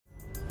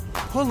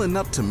Pulling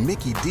up to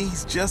Mickey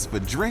D's just for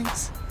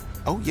drinks?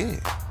 Oh yeah,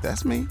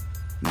 that's me.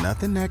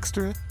 Nothing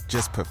extra,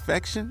 just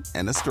perfection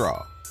and a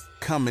straw.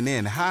 Coming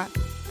in hot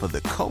for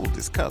the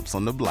coldest cups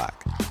on the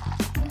block.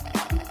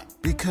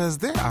 Because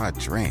there are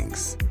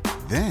drinks.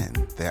 Then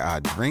there are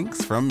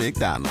drinks from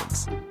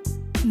McDonald's.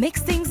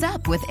 Mix things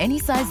up with any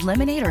size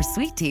lemonade or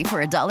sweet tea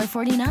for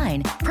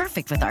 $1.49.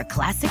 Perfect with our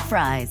classic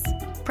fries.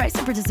 Price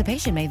and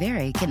participation may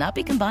vary. Cannot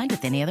be combined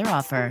with any other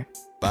offer.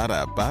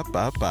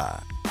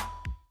 Ba-da-ba-ba-ba.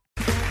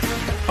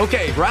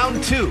 Okay,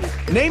 round two.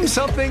 Name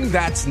something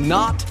that's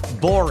not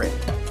boring.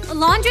 A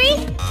laundry?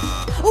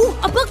 Ooh,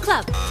 a book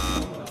club.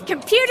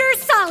 Computer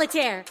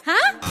solitaire,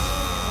 huh?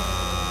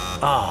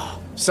 Ah,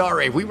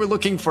 sorry, we were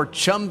looking for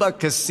Chumba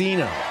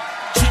Casino.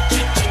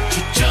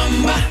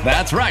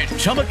 That's right,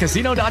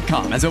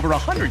 ChumbaCasino.com has over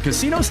 100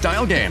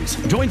 casino-style games.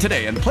 Join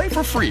today and play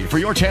for free for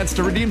your chance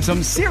to redeem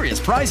some serious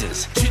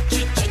prizes.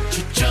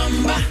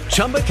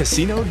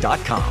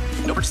 ChumbaCasino.com.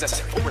 No purchase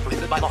necessary. Void where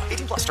prohibited by law.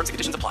 18+ terms and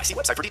conditions apply. See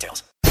website for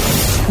details.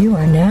 You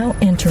are now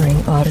entering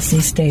Odyssey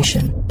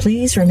Station.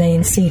 Please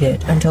remain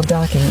seated until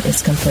docking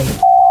is complete.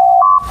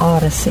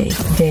 Odyssey,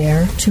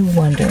 dare to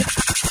wonder.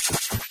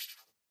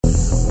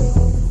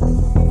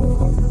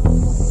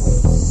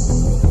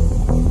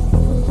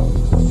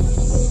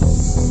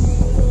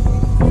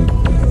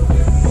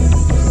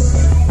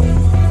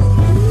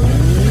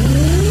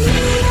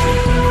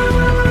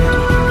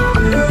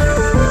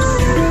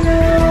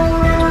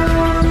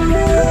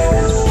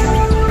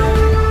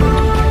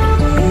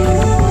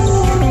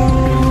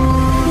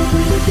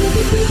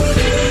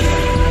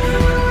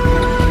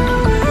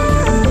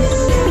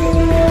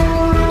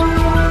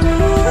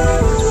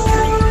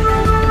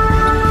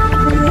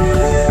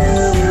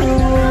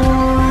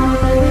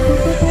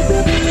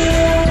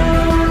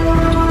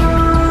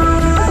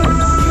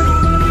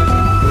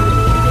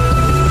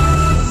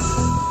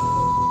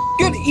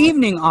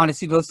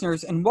 Odyssey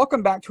listeners, and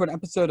welcome back to an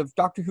episode of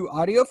Doctor Who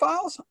Audio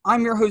Files.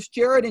 I'm your host,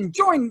 Jared, and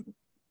joined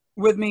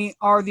with me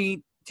are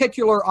the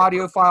titular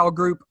audiophile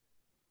group,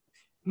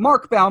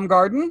 Mark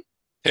Baumgarten.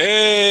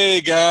 Hey,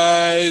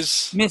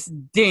 guys. Miss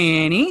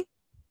Danny.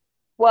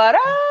 What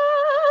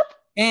up?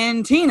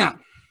 And Tina.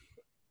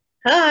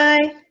 Hi.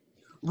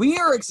 We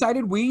are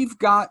excited. We've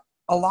got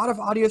a lot of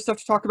audio stuff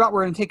to talk about.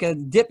 We're going to take a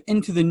dip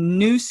into the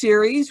new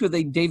series with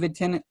a David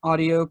Tennant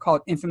audio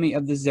called Infamy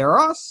of the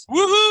Zeros.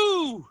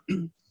 Woohoo!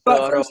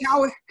 But first,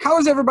 how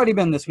has everybody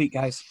been this week,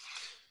 guys?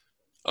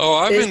 Oh,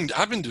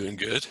 I've been doing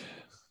good.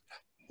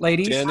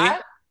 Ladies? Danny?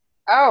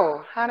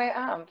 Honey,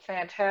 I'm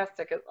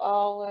fantastic as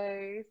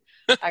always.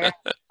 I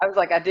was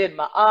like, I did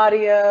my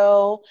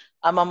audio.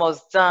 I'm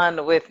almost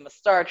done with my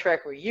Star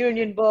Trek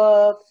reunion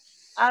book.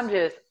 I'm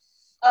just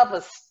up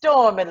a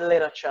storm in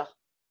literature.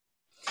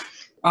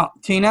 Oh,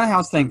 Tina,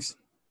 how's things?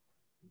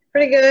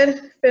 Pretty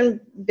good.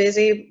 Been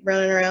busy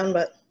running around,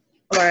 but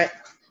I'm all right.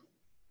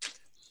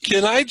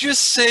 Can I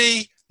just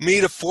say, May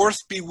the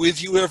 4th be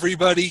with you,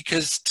 everybody,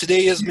 because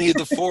today is May the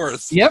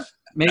 4th. Yep.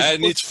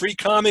 And it's Free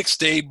Comics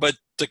Day, but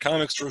the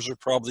comic stores are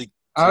probably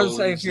I would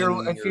say if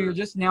you're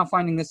just now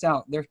finding this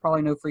out, there's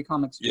probably no free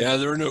comics. Yeah,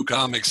 there are no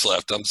comics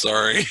left. I'm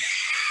sorry.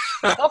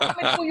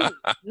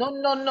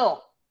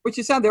 No. Which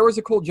is sad. There was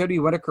a cool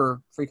Jodie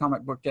Whittaker free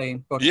comic book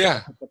day book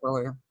yeah.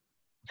 earlier.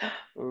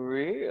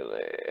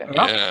 Really?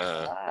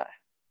 Yeah.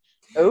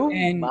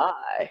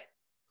 My.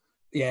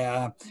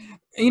 Yeah.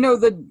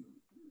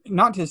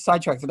 Not to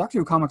sidetrack, the Doctor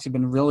Who comics have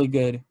been really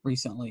good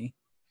recently.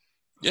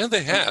 Yeah,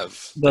 they have.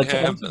 The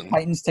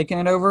Titans taking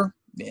it over.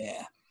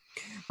 Yeah.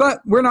 But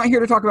we're not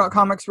here to talk about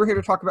comics. We're here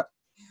to talk about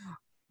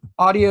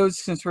audios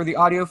since we're the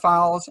audio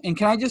files. And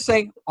can I just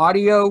say,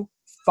 audio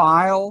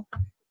file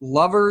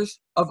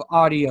lovers of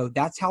audio.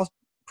 That's how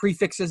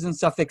prefixes and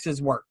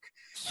suffixes work.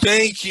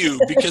 Thank you,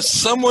 because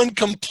someone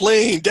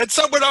complained. That's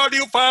not what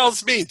audio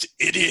files means.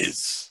 It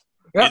is.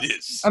 Yep. It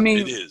is. I mean,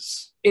 it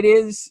is. It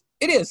is.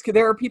 It is. Because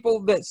there are people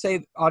that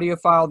say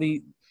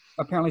audiophile,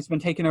 apparently it's been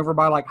taken over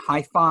by like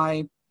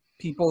hi-fi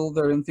people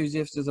that are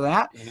enthusiasts of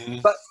that. Mm-hmm.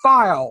 But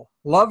file,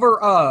 lover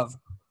of,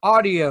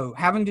 audio,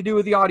 having to do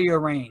with the audio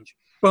range.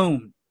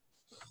 Boom.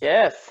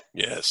 Yes.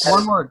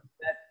 One word.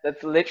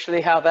 That's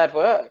literally how that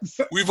works.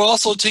 We've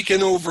also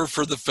taken over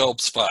for the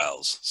Phelps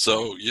files.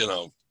 So,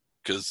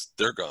 because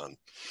they're gone.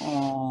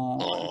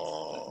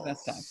 Oh,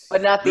 that's sad.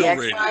 But not the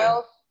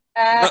X-Files?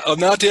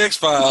 Not the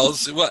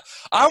X-Files. Well,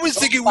 I was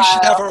thinking we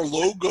should have our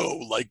logo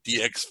like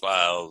the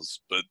X-Files,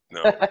 but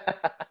no.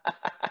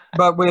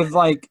 But with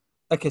like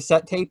a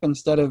cassette tape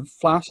instead of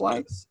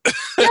flashlights?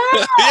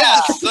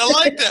 Yes, I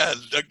like that.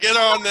 Get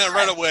on that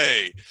right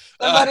away.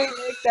 Somebody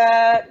make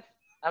that.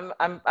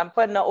 I'm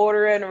putting an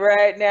order in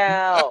right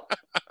now.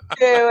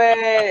 Do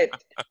it.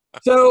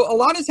 So a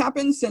lot has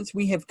happened since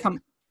we've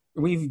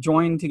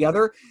joined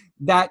together.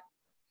 That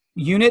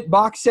unit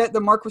box set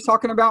that Mark was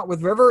talking about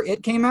with River,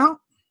 it came out.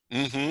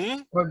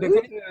 Mm-hmm.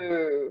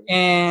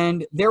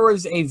 And there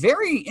was a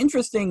very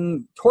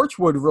interesting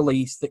Torchwood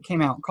release that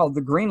came out called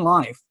The Green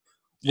Life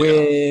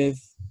with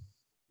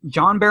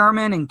John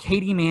Barrowman and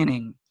Katie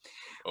Manning,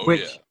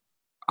 which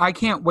I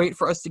can't wait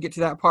for us to get to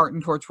that part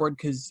in Torchwood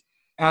because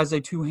as a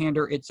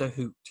two-hander, it's a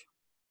hoot.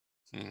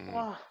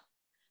 Oh,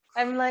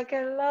 I'm like,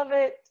 I love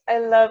it.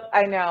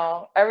 I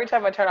know. Every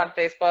time I turn on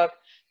Facebook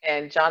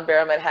and John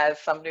Barrowman has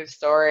some new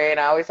story, and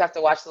I always have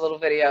to watch the little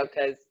video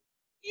because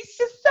he's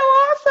just so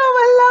awesome.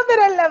 I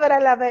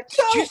love it.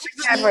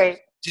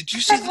 Did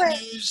you see the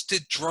news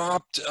that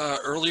dropped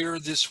earlier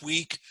this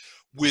week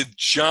with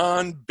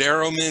John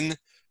Barrowman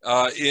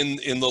in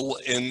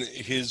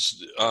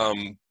his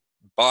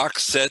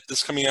box set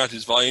that's coming out,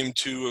 his volume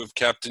 2 of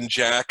Captain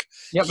Jack?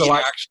 Yep, he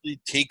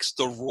actually takes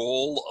the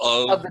role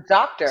of the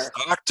Doctor. The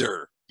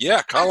Doctor.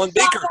 Yeah, Colin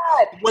Baker.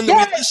 The one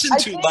that we listened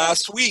to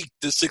last week,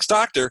 the Sixth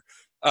Doctor.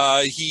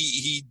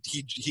 He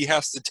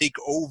has to take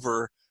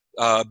over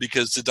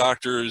because the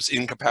Doctor is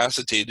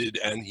incapacitated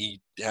and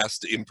he has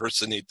to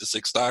impersonate the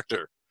Sixth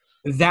Doctor.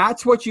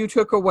 That's what you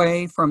took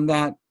away from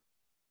that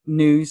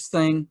news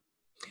thing?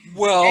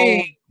 Well,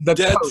 the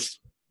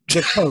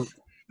code.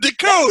 The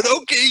code.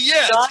 Okay,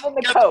 yes. John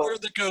He got to wear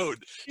the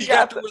code. He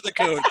got to wear the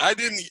code. I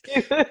didn't.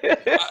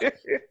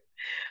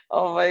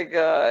 Oh my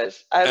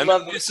gosh. I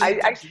love it.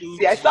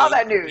 I saw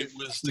that news. It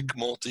was the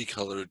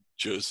multicolored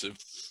Joseph.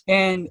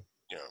 And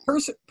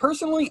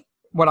personally,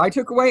 what I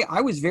took away,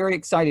 I was very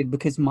excited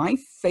because my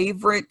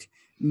favorite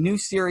new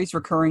series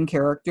recurring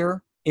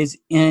character is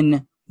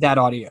in that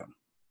audio.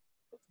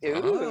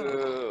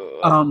 Ooh.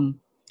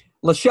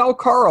 Lachelle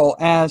Carl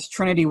as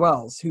Trinity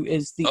Wells, who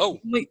is the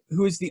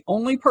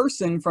only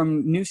person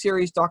from new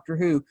series Doctor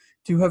Who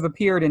to have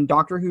appeared in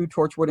Doctor Who,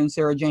 Torchwood, and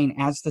Sarah Jane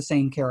as the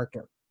same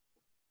character.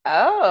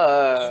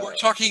 Oh. We're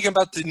talking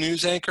about the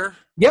news anchor?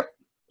 Yep.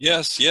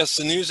 Yes,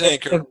 the news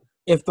anchor.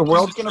 If the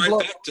world's going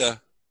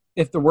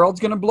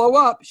to blow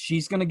up,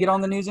 she's going to get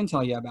on the news and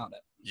tell you about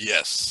it.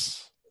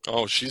 Yes.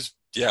 Oh, she's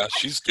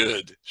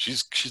good.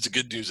 She's a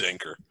good news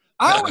anchor.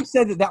 I always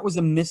said that was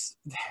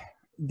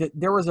that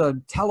there was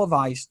a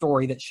televised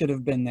story that should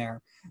have been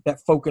there that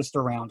focused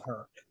around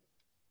her.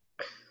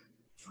 I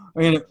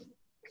mean,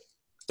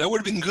 that would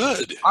have been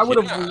good. I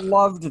would have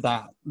loved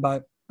that,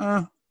 but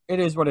it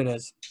is what it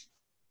is.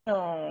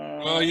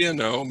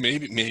 Well,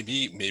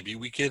 maybe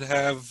we could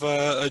have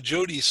a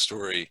Jodie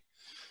story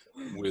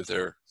with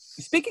her.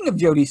 Speaking of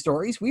Jodie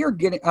stories, we are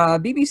getting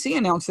BBC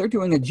announced they're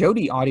doing a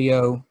Jodie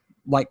audio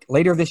like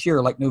later this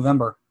year, like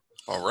November.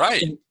 All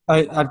right.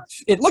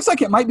 It looks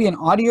like it might be an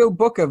audio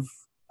book of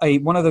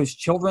one of those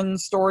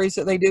children's stories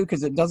that they do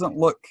because it doesn't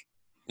look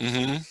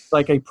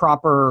like a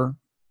proper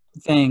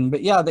thing.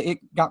 But yeah, it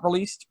got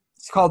released.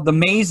 It's called The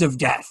Maze of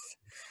Death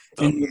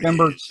in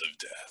November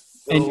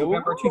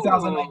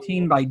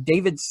 2019 by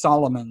David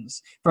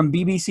Solomons from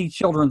BBC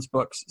Children's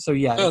Books. So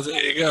yeah. Oh,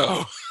 there you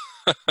go.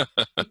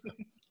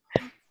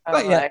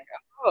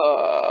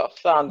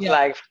 Sounds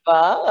like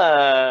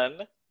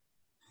fun.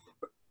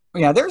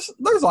 Yeah, there's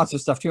lots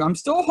of stuff too. I'm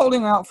still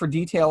holding out for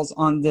details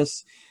on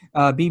this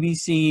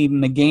BBC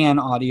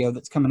McGann audio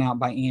that's coming out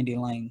by Andy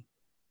Lane.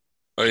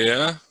 Oh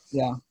yeah?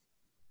 Yeah.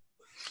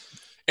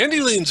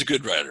 Andy Lane's a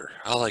good writer.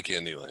 I like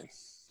Andy Lane.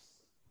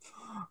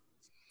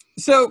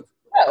 So,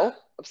 I'm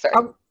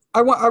sorry.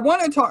 I'm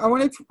going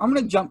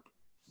to jump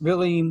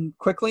really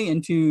quickly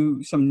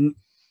into some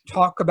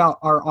talk about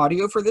our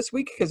audio for this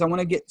week because I want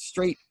to get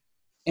straight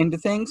into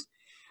things.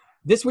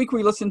 This week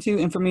we listened to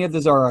Infamy of the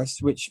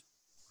Tsarist, which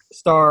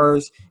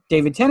stars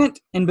David Tennant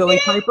and Billy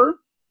Piper.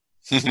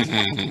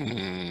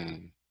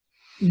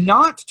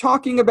 Not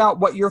talking about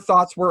what your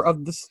thoughts were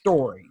of the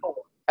story.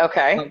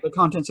 Okay. The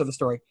contents of the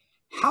story.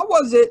 How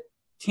was it,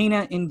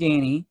 Tina and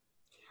Danny?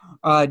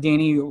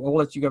 Danny, we'll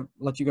let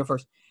you go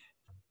first.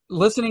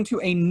 Listening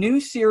to a new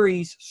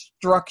series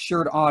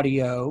structured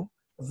audio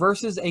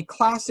versus a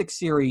classic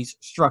series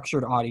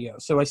structured audio.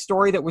 So a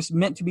story that was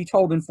meant to be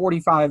told in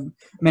 45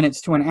 minutes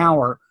to an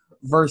hour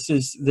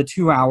versus the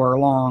 2-hour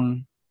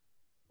long.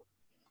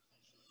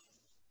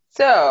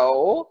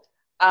 So,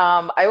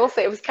 I will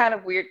say it was kind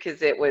of weird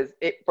because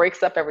it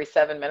breaks up every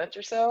 7 minutes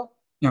or so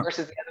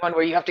versus the other one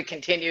where you have to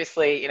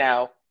continuously,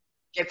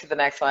 get to the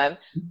next one.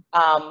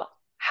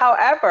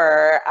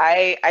 However,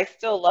 I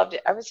still loved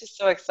it. I was just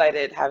so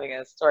excited having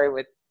a story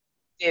with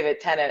David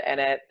Tennant in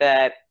it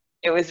that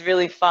it was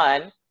really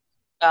fun.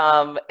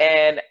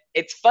 And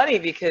it's funny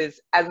because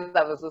as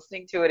I was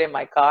listening to it in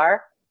my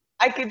car,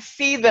 I could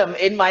see them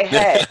in my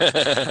head.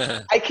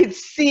 I could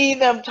see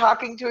them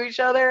talking to each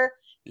other.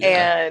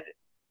 Yeah. And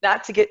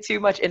not to get too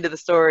much into the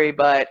story,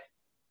 but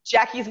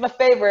Jackie's my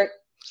favorite.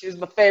 She was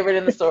my favorite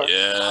in the story.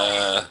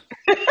 Yeah.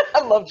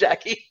 I love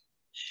Jackie.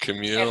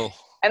 Camille.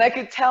 And I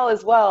could tell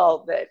as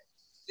well that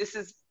this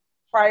is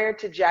prior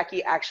to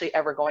Jackie actually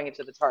ever going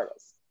into the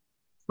TARDIS.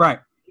 Right.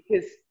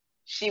 Because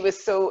she was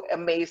so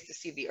amazed to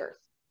see the Earth.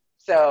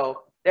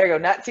 So there you go.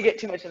 Not to get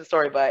too much in the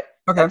story, but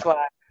that's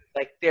why,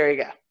 there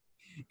you go.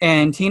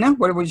 And Tina,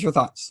 what was your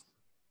thoughts?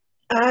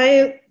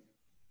 I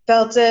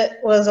felt it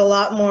was a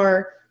lot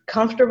more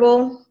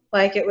comfortable.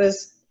 Like it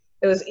was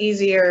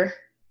easier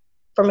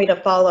for me to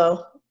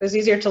follow. It was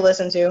easier to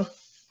listen to.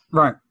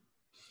 Right.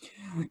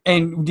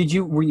 And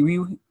were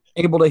you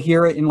able to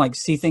hear it and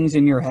see things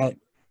in your head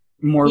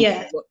more?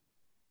 Yeah,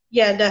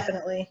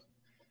 definitely.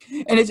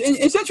 And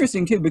it's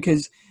interesting too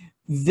because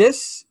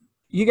this,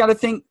 you got to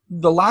think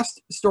the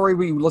last story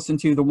we listened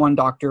to, the one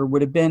doctor,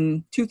 would have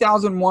been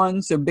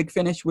 2001. So Big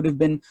Finish would have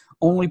been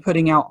only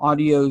putting out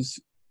audios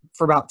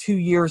for about 2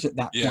 years at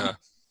that point.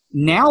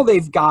 Now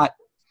they've got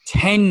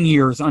 10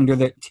 years under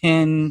their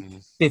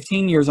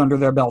 15 years under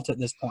their belt at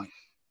this point.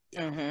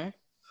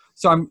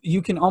 So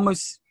you can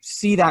almost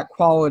see that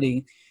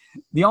quality.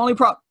 The only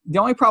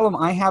problem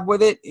I have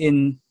with it,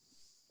 in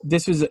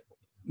this was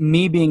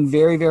me being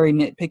very, very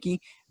nitpicky,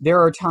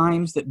 there are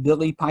times that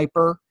Billie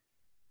Piper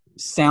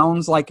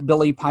sounds like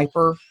Billie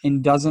Piper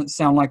and doesn't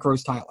sound like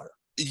Rose Tyler.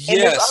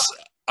 Yes.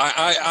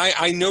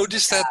 I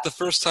noticed that the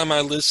first time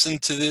I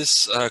listened to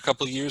this a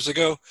couple of years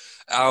ago.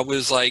 I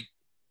was like,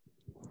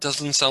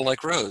 doesn't sound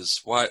like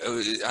Rose. Why?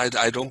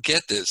 I don't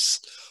get this.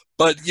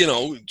 But, you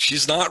know,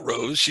 she's not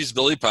Rose. She's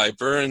Billie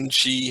Piper, and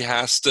she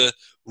has to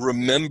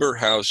remember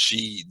how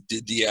she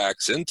did the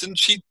accent, and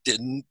she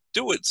didn't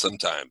do it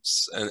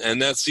sometimes.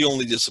 And that's the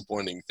only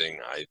disappointing thing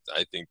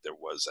I think there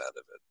was out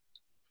of it.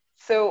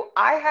 So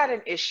I had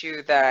an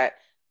issue that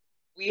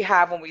we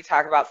have when we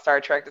talk about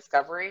Star Trek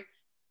Discovery.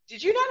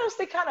 Did you not notice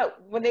they kind of,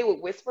 when they would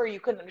whisper,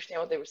 you couldn't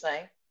understand what they were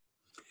saying?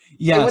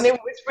 Yes. And when they were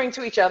whispering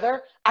to each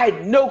other, I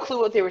had no clue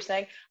what they were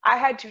saying. I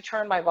had to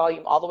turn my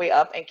volume all the way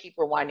up and keep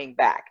rewinding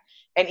back.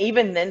 And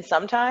even then,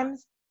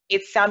 sometimes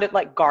it sounded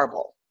like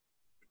garble.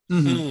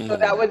 So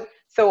that was,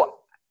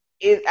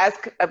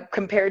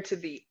 compared to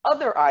the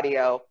other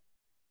audio,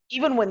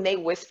 even when they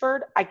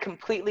whispered, I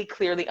completely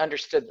clearly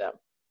understood them.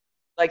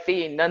 Like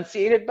they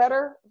enunciated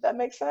better, if that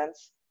makes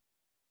sense.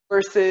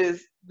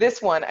 Versus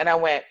this one, and I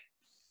went,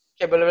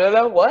 okay, blah, blah,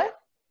 blah, what?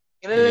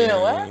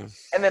 What?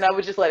 And then I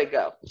would just let it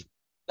go.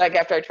 Like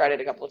after I tried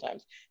it a couple of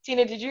times.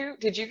 Tina, did you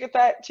get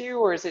that too,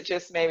 or is it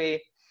just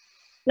maybe?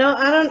 No,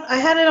 I don't. I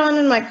had it on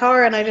in my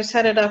car, and I just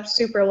had it up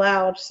super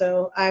loud.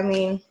 So I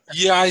mean.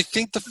 Yeah, I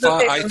think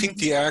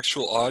the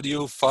actual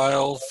audio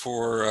file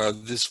for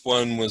this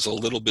one was a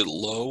little bit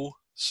low,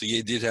 so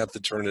you did have to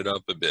turn it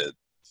up a bit.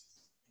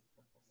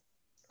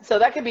 So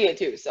that could be it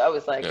too. So I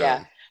was like,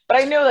 yeah. But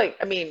I know, like,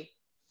 I mean,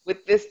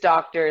 with this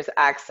doctor's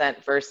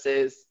accent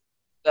versus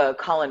the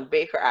Colin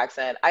Baker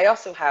accent, I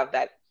also have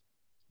that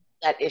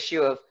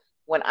issue of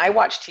when I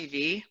watch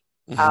TV,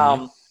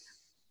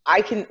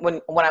 I can,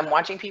 when I'm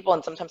watching people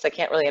and sometimes I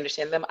can't really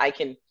understand them, I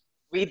can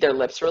read their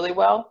lips really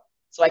well,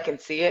 so I can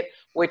see it,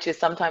 which is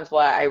sometimes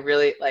why I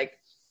really like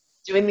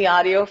doing the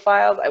audio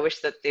files. I wish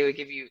that they would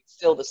give you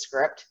still the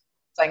script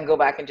so I can go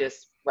back and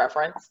just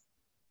reference.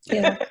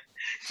 Yeah.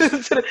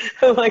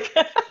 Like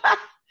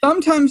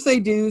sometimes they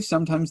do,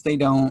 sometimes they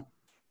don't.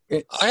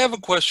 I have a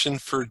question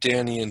for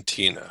Danny and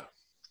Tina.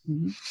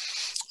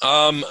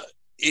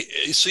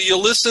 So you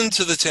listen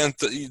to this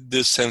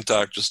 10th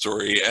Doctor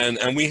story,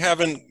 and we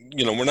haven't,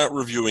 we're not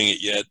reviewing it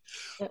yet,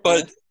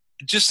 but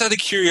just out of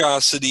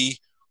curiosity,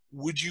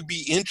 would you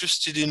be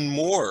interested in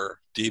more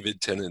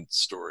David Tennant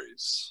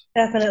stories?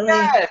 Definitely.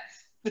 Yes.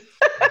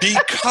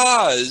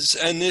 Because,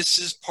 and this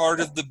is part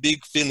of the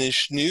Big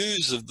Finish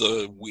news of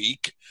the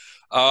week,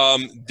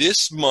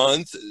 this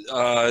month,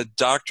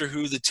 Doctor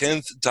Who, the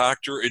 10th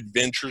Doctor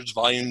Adventures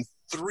Volume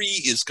 3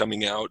 is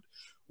coming out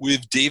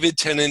with David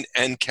Tennant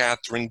and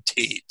Catherine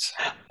Tate.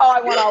 Oh,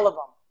 I want all of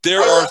them.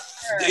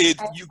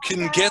 You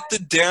can get the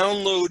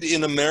download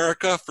in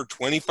America for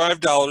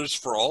 $25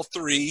 for all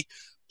three,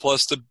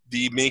 plus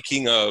the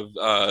making of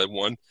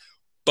one.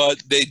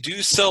 But they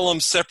do sell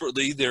them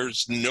separately.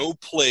 There's No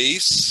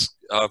Place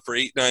for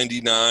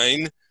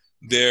 $8.99.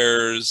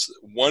 There's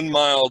 1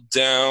 Mile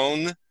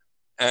Down,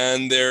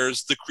 and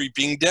there's The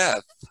Creeping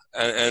Death.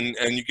 And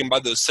you can buy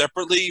those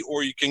separately,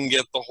 or you can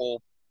get the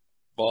whole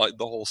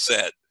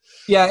set.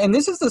 Yeah, and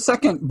this is the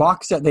second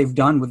box set they've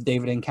done with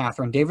David and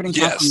Catherine. David and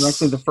Catherine were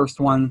actually the first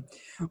one.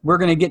 We're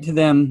going to get to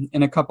them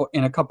in a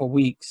couple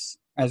weeks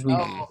as we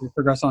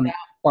progress on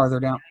farther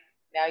down.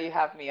 Now you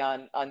have me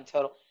on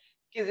total,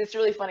 because it's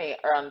really funny.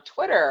 On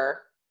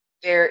Twitter,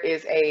 there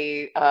is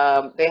they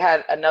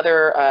had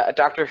another a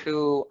Doctor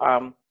Who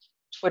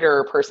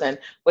Twitter person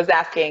was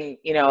asking,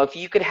 if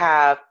you could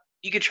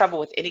travel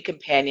with any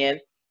companion,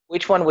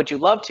 which one would you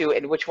love to,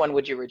 and which one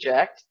would you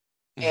reject?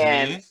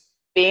 And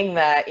being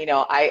that,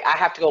 I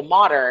have to go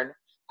modern,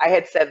 I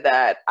had said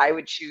that I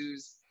would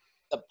choose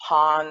the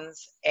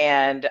Pons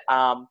and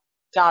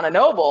Donna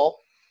Noble,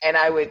 and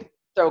I would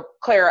throw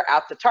Clara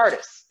out the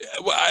TARDIS.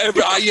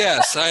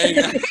 Yes.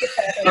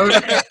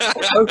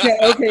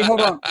 Okay,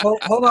 hold on.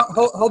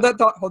 Hold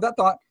that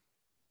thought.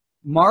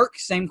 Mark,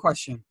 same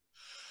question.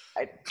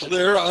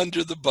 Clara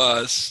under the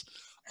bus.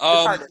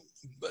 Under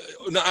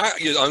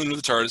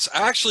the TARDIS.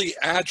 Actually,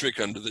 Adric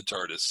under the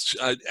TARDIS.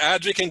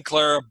 Adric and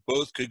Clara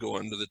both could go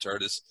under the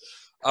TARDIS.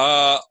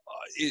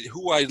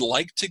 Who I'd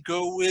like to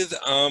go with,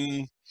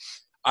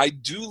 I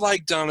do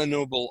like Donna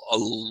Noble a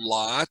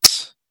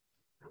lot,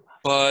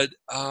 but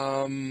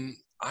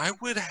I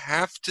would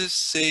have to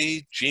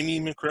say Jamie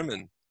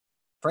McCrimmon.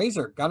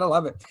 Fraser, gotta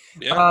love it.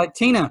 Yeah.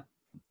 Tina,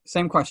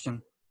 same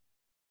question.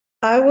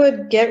 I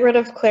would get rid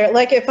of Clara.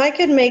 Like, if I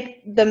could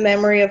make the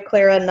memory of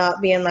Clara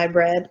not be in my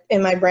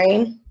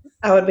brain,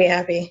 I would be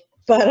happy.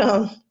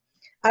 But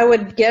I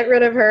would get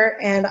rid of her,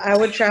 and I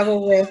would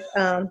travel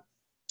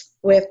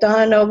with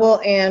Donna Noble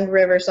and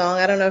River Song.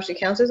 I don't know if she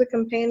counts as a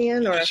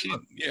companion or. She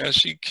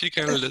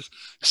kind of does.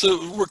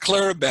 So we're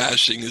Clara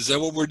bashing. Is that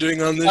what we're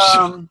doing on this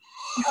show?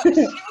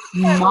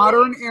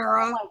 Modern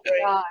era. Oh my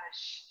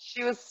gosh,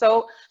 she was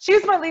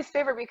my least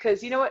favorite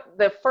because you know what?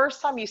 The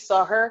first time you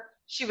saw her,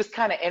 she was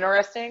kind of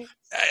interesting.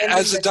 And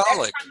as a Dalek.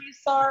 Next time you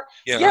saw her,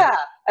 yeah,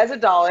 as a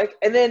Dalek,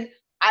 and then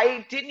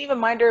I didn't even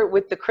mind her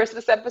with the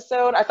Christmas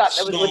episode. I thought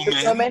that was with the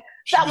snowman.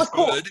 That was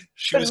cool.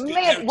 But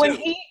man, when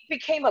he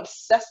became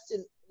obsessed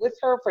with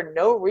her for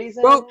no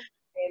reason,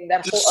 and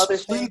that whole other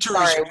thing.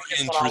 Sorry,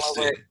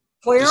 interesting.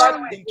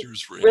 Clara,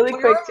 really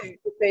quick to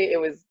say,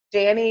 it was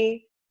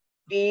Danny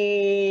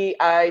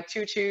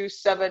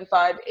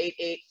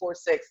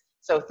BI22758846.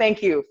 So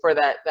thank you for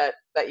that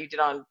you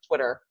did on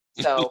Twitter.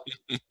 So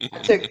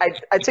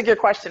I took your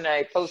question and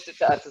I posted it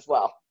to us as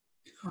well.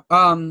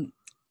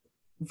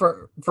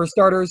 For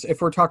starters,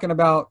 if we're talking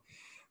about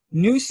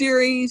new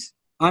series,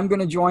 I'm going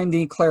to join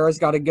the Clara's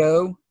Gotta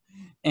Go,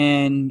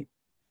 and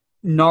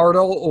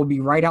Nardole will be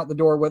right out the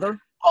door with her.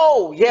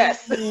 Oh,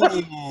 yes.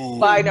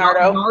 Bye,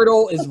 Nardo.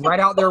 Nardole is right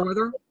out there with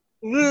her.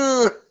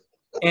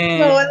 And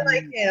no one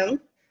like him.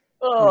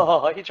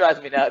 Oh, he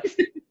drives me nuts.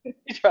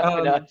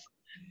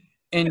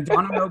 And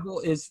Donna Noble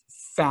is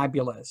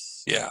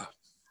fabulous. Yeah.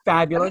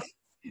 Fabulous.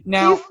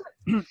 Now,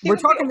 we're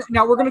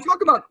going to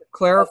talk about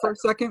Clara for a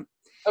second.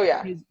 Oh,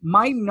 yeah.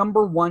 My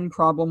number one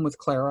problem with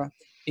Clara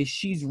is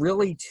she's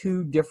really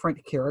two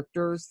different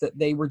characters that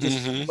they were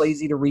just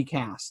lazy to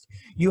recast.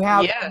 You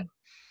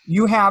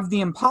have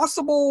the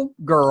impossible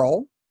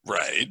girl.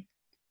 Right.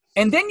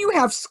 And then you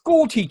have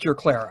school teacher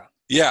Clara.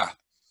 Yeah.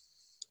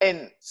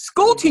 And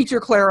school teacher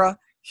Clara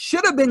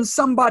should have been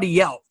somebody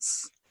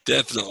else.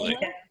 Definitely.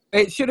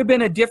 It should have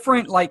been a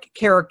different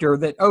character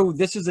that,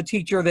 this is a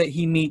teacher that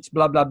he meets,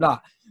 blah, blah, blah.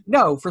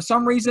 No, for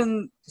some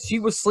reason she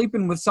was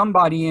sleeping with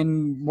somebody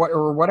and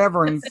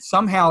whatever and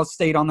somehow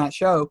stayed on that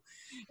show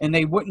and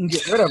they wouldn't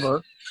get rid of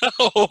her.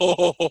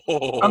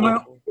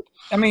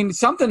 I mean,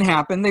 something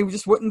happened. They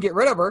just wouldn't get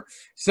rid of her.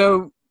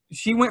 So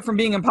she went from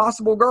being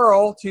impossible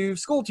girl to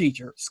school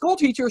teacher. School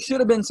teacher should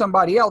have been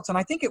somebody else. And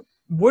I think it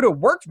would have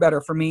worked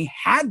better for me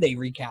had they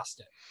recast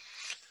it.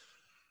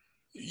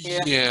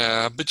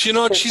 Yeah, but you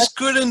know what? She's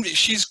good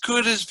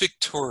as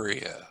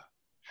Victoria.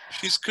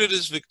 She's good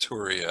as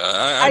Victoria.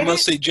 I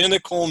must say, Jenna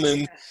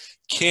Coleman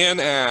can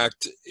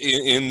act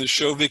in the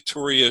show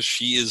Victoria.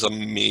 She is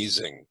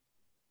amazing.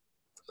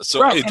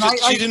 So she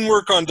didn't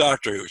work on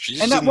Doctor Who. She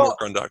just didn't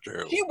work on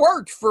Doctor Who. She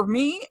worked for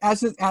me as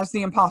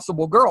the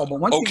Impossible Girl,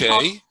 but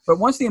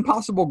once the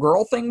Impossible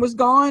Girl thing was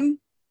gone,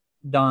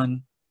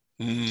 done.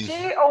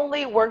 She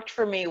only worked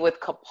for me with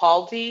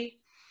Capaldi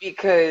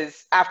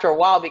because after a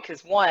while,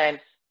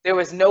 one, there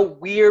was no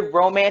weird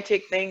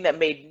romantic thing that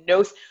made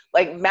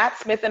Matt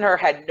Smith and her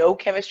had no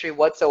chemistry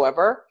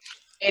whatsoever,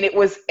 and it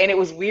was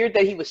weird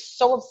that he was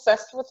so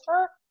obsessed with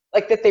her,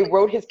 that they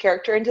wrote his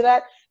character into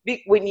that.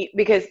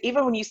 Because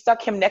even when you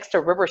stuck him next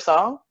to River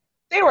Song,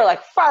 they were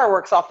like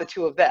fireworks off the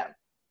two of them.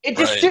 It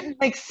just didn't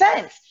make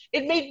sense.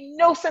 It made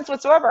no sense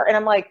whatsoever, and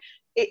I'm like,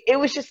 it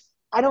was just.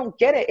 I don't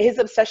get it. His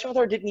obsession with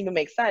her didn't even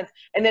make sense.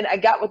 And then I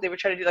got what they were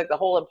trying to do, the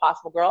whole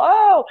impossible girl.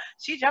 Oh,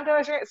 she jumped on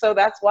her shirt. So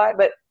that's why.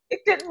 But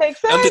it didn't make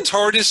sense. And the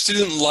TARDIS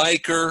didn't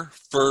like her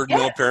for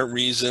no apparent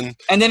reason.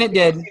 And then it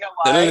did.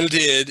 It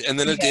did.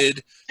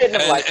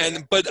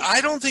 But I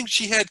don't think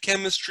she had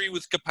chemistry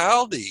with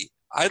Capaldi.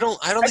 I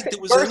don't think there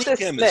was any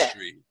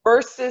chemistry.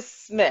 Versus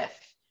Smith.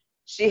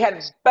 She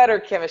had better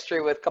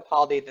chemistry with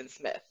Capaldi than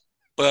Smith.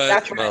 But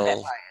that's what I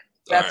meant by it.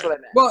 That's what I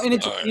meant. Well, and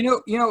it's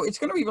it's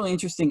going to be really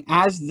interesting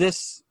as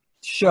this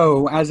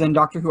show, as in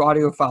Doctor Who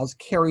Audio Files,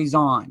 carries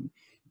on.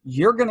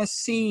 You're going to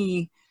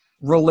see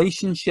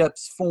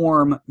relationships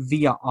form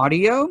via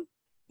audio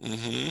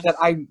that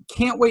I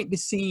can't wait to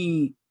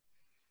see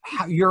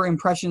your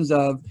impressions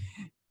of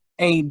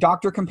a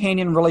Doctor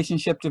companion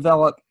relationship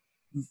develop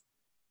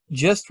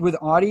just with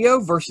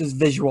audio versus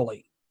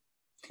visually.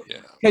 Yeah.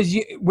 Because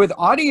with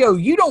audio,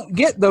 you don't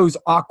get those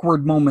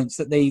awkward moments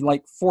that they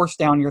force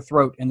down your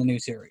throat in the new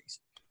series.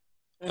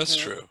 That's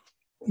true.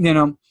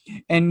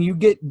 And you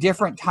get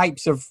different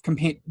types of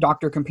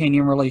Doctor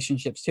companion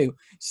relationships too.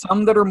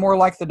 Some that are more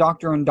like the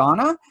Doctor and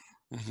Donna.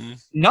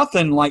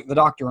 Nothing like the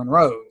Doctor and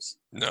Rose.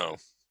 No.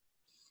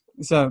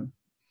 So.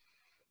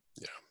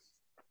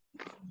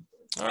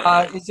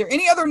 Yeah. Is there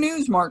any other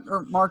news, Mark?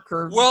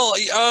 Well,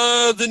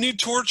 the new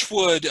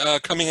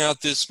Torchwood coming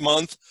out this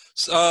month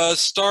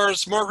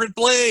stars Margaret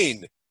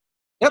Blaine.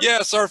 Yep.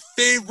 Yes, our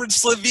favorite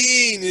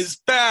Slevene is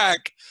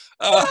back.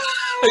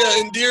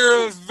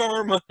 Indira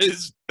Varma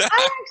is back.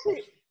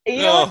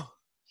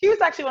 She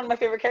was actually one of my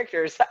favorite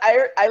characters.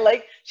 I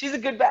like. She's a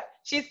good.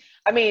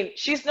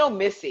 She's no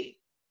Missy.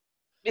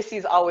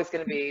 Missy's always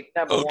going to be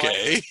number one.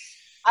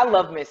 I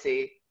love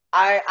Missy.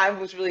 I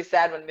was really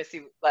sad when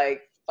Missy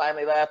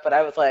finally left, but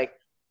I was like,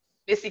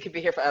 Missy could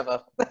be here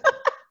forever.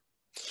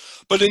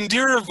 But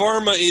Indira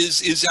Varma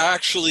is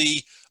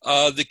actually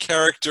the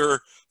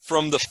character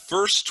from the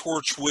first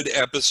Torchwood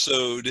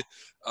episode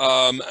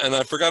and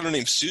I forgot her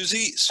name.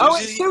 Susie. Oh,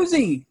 it's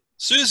Susie.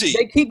 Susie.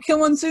 They keep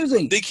killing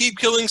Susie. They keep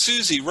killing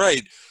Susie,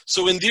 right?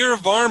 So Indira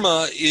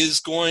Varma is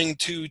going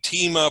to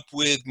team up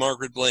with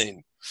Margaret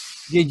Blaine.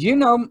 Did you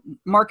know,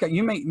 Mark?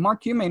 You may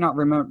not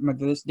remember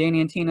this.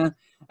 Danny and Tina,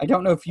 I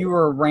don't know if you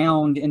were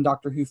around in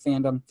Doctor Who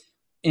fandom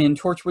in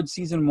Torchwood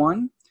season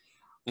 1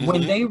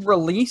 when they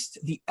released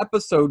the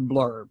episode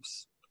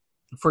blurbs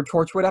for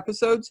Torchwood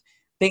episodes.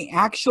 They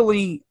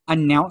actually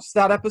announced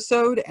that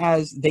episode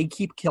as "They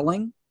Keep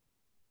Killing,"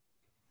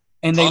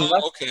 and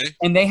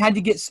and they had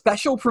to get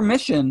special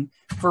permission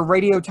for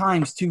Radio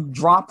Times to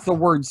drop the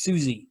word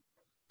Susie.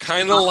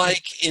 Kind of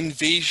like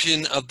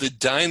Invasion of the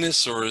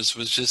Dinosaurs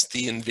was just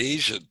the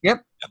invasion.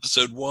 Yep.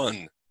 Episode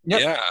 1. Yep.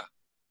 Yeah.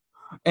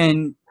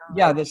 And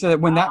so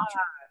when that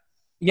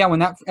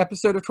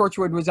episode of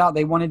Torchwood was out,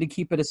 they wanted to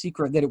keep it a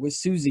secret that it was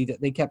Susie that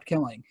they kept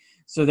killing.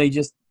 So they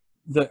just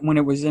when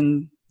it was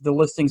in the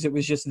listings, it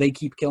was just "They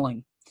Keep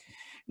Killing."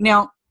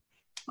 Now,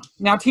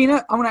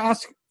 Tina, I want to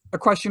ask a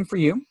question for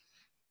you.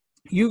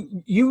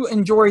 You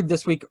enjoyed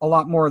this week a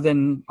lot more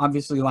than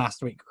obviously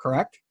last week,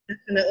 correct?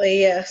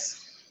 Definitely,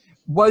 yes.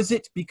 Was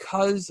it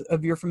because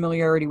of your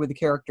familiarity with the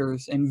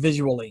characters and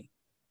visually?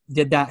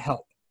 Did that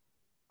help?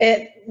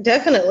 It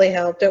definitely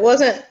helped. It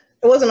wasn't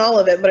all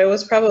of it, but it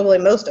was probably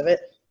most of it.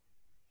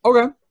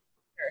 Okay.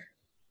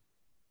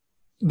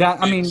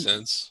 That makes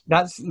sense.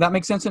 That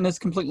makes sense and is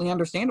completely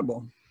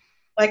understandable.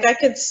 Like I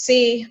could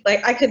see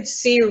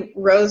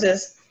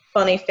Rose's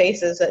funny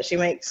faces that she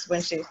makes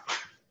when she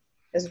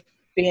is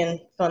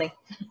being funny.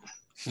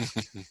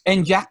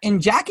 And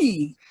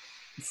Jackie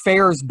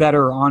fares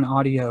better on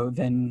audio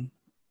than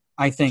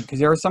I think, because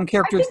there are some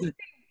characters that.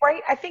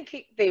 Right, I think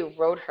they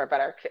wrote her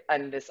better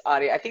on this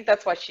audio. I think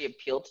that's why she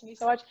appealed to me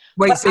so much.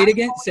 Wait, say it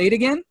again. Say it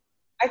again.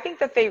 I think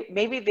that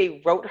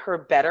they wrote her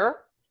better,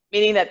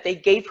 meaning that they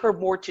gave her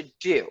more to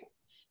do.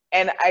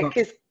 And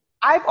because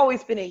I've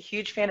always been a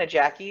huge fan of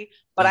Jackie,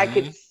 but I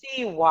could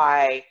see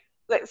why.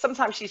 Like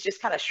sometimes she's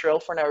just kind of shrill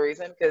for no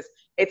reason, because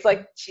it's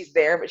like she's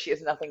there, but she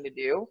has nothing to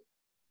do.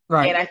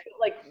 Right. And I feel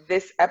like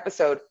this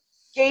episode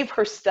gave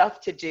her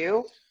stuff to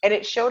do, and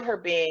it showed her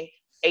being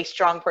a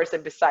strong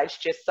person besides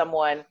just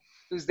someone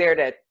who's there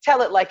to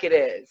tell it like it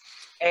is.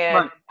 And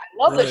I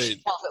love that she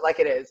tells it like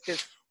it is,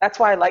 because that's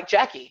why I like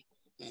Jackie.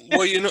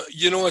 Well,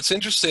 you know what's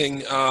interesting?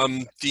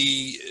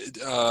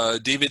 The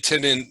David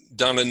Tennant,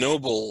 Donna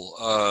Noble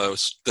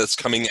that's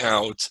coming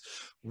out,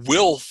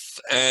 Wilf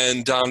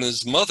and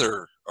Donna's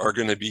mother are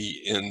going to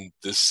be in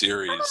this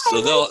series,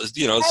 so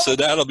so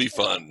that'll be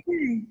fun.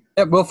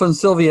 Yeah, Wilf and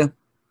Sylvia.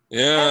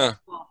 Yeah.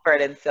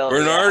 Wilfred and Sylvia.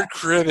 Bernard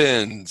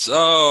Cribbins.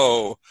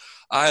 Oh,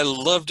 I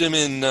loved him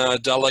in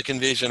Dalek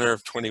Invasion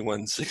Earth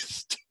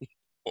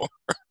 2164.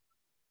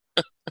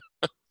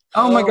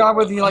 Oh my God,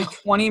 with the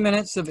 20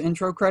 minutes of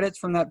intro credits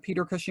from that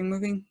Peter Cushing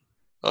movie?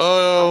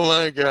 Oh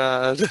my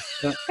God.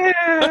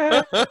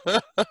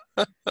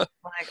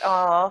 Like,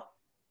 oh,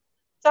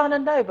 Donna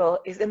Noble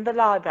is in the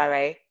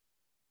library.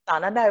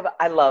 Donna Noble.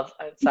 I love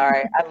her.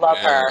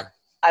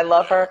 I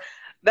love her.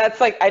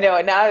 That's like, I know,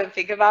 and now I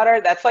think about her,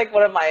 that's like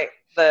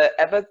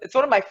it's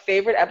one of my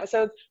favorite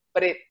episodes,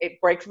 but it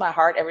breaks my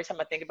heart every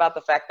time I think about the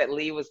fact that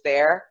Lee was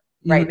there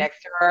right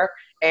next to her,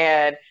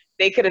 and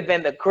they could have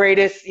been the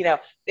greatest,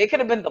 they could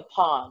have been the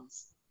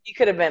pawns. He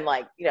could have been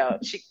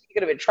she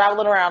could have been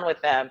traveling around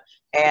with them,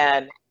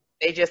 and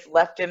they just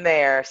left him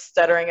there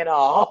stuttering and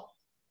all.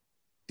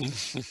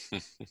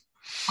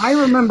 I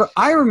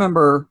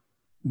remember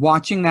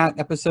watching that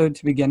episode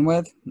to begin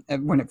with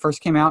when it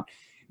first came out,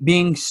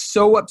 being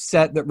so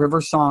upset that River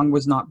Song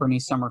was not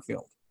Bernice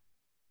Summerfield.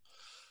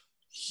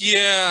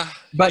 Yeah.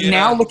 But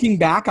now looking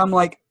back, I'm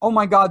like, oh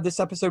my God, this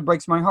episode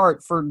breaks my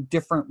heart for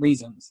different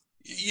reasons.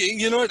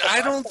 You know what? I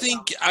don't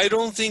think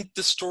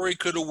the story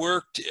could have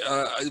worked.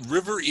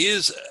 River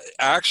is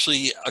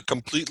actually a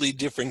completely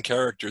different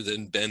character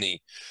than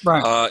Benny.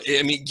 Right.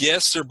 I mean,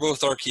 yes, they're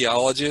both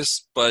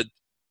archaeologists, but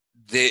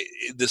the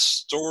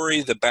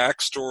story, the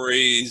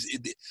backstories,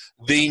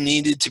 they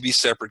needed to be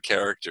separate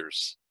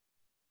characters.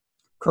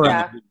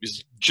 Correct. Yeah.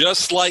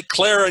 Just like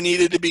Clara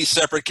needed to be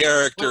separate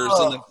characters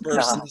in the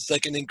first and the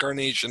second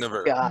incarnation of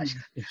her. Gosh.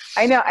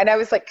 I know. And I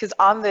was like, because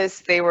on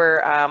this, they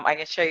were, I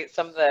can show you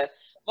some of the,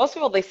 most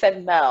people, they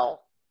said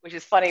Mel, which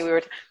is funny.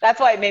 That's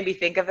why it made me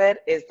think of it,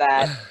 is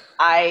that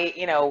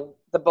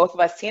the both of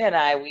us, Tina and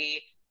I,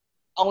 we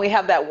only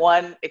have that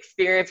one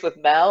experience with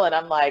Mel. And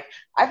I'm like,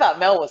 I thought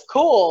Mel was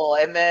cool.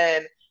 And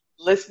then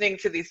listening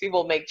to these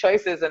people make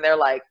choices, and they're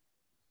like,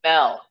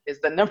 Mel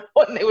is the number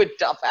one they would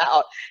dump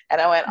out.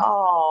 And I went,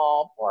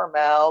 oh, poor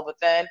Mel. But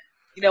then,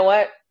 you know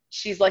what?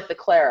 She's like the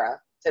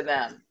Clara to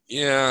them.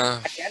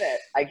 Yeah.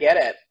 I get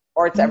it.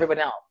 Or it's everyone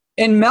else.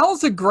 And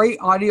Mel's a great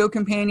audio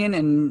companion.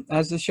 And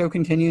as the show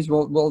continues,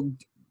 we'll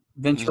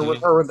venture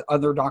with her with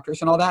other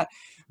doctors and all that.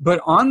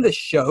 But on the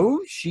show,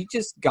 she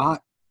just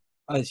got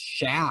a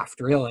shaft,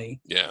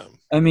 really. Yeah.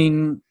 I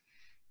mean,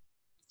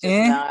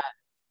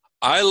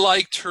 I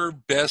liked her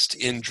best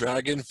in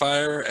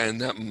Dragonfire, and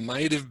that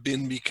might have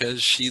been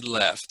because she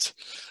left.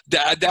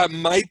 That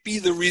might be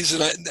the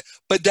reason.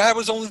 But that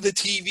was only the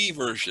TV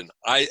version.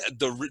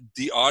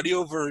 The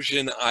audio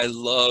version, I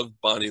love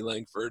Bonnie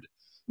Langford.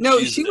 No,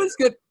 she was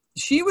good.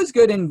 She was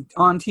good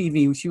on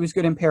TV. She was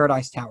good in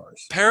Paradise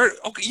Towers.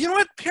 Okay, you know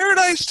what?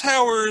 Paradise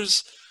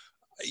Towers.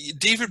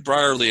 David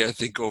Brierly, I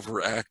think,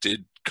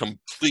 overacted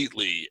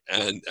completely,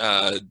 and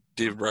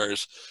David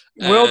Briers,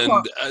 and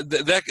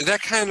that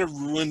kind of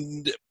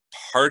ruined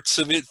parts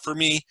of it for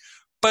me.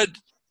 But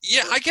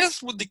yeah, I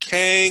guess with the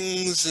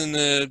Kangs and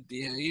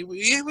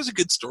it was a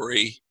good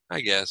story. I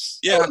guess.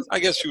 Yeah, I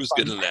guess she was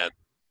good in that.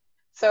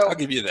 So I'll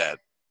give you that.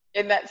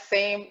 In that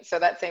same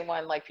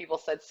one, like people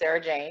said Sarah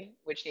Jane,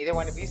 which neither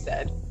one of you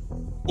said.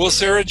 Well,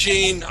 Sarah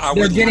Jane,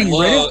 They're getting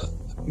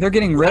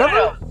rid of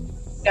her?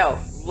 No,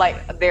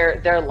 like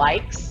their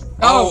likes.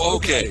 Oh,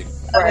 okay.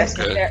 Okay.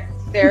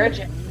 Sarah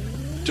Jane.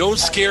 Don't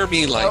scare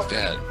me like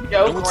that.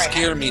 Don't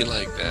scare me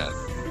like that.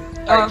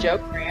 Joe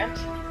Grant.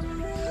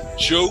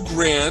 Joe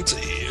Grant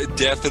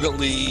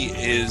definitely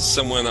is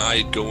someone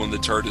I'd go in the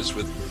TARDIS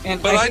with.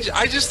 But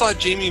I just thought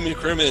Jamie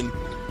McCrimmon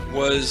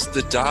was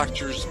the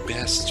Doctor's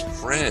best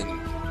friend,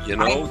 you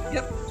know?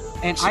 Yep.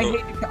 And so,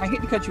 I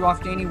hate to cut you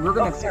off, Danny. We're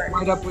going to pick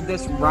right up with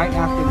this right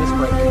after this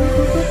break.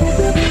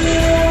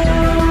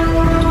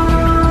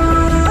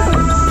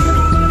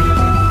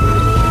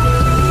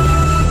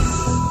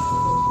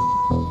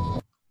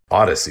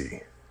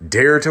 Odyssey.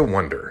 Dare to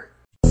Wonder.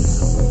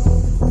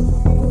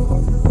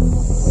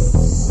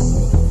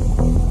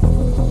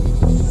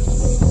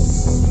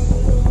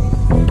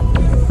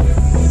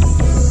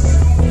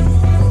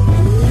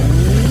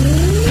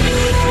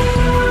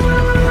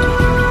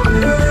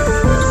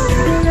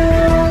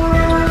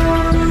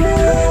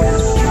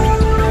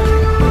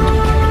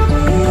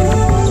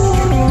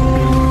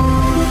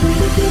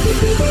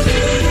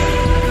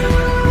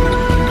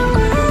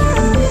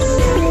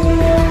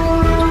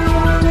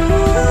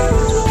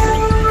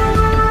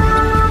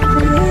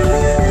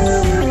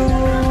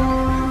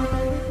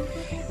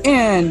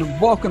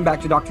 Welcome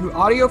back to Doctor Who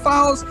Audio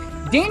Files.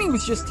 Danny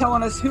was just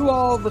telling us who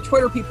all the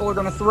Twitter people are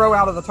going to throw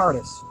out of the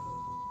TARDIS.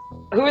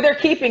 Who they're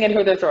keeping and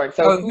who they're throwing.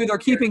 So who they're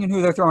keeping and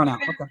who they're throwing out.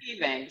 Okay.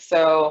 Keeping.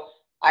 So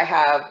I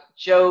have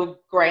Joe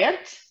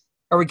Grant.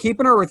 Are we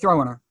keeping her or are we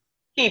throwing her?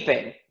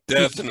 Keeping.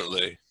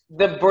 Definitely.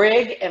 The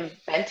Brig and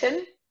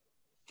Benton.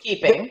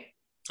 Keeping.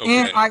 Okay.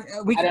 And I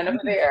don't know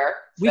who they are.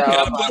 We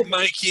can put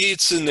Mike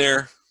Yates in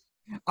there.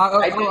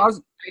 I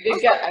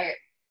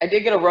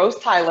did get a Rose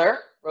Tyler.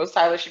 Rose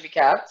Tyler should be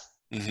kept.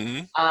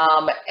 Mm-hmm.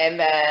 And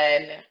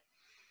then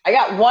I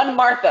got one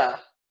Martha,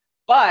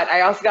 but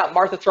I also got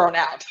Martha thrown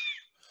out.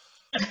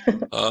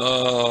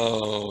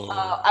 Oh.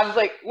 I was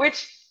like,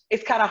 which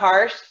is kind of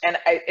harsh, and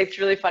it's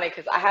really funny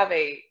because I have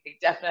a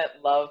definite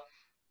love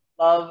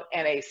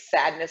and a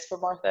sadness for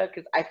Martha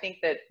because I think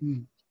that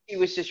she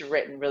was just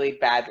written really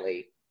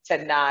badly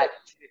to not.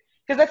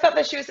 Because I thought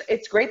that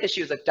it's great that she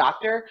was a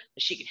doctor,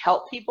 that she could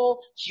help people,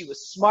 she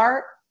was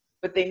smart.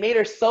 But they made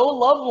her so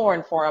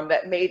lovelorn for him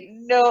that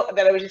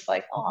I was just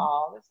like,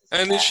 oh, this is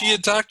And sad. is she a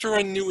doctor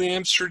on New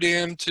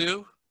Amsterdam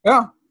too?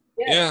 Yeah.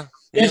 Yeah.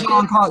 She's an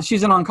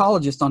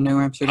oncologist on New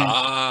Amsterdam.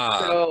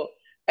 So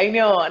I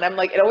know, and I'm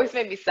like, it always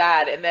made me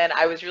sad. And then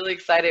I was really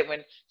excited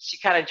when she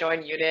kind of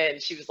joined UNIT, and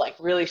she was like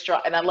really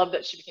strong. And I love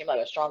that she became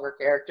like a stronger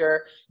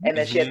character. And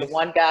then she had the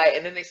one guy,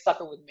 and then they stuck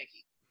her with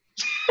Mickey.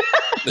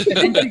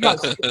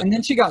 and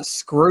then she got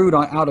screwed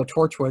out of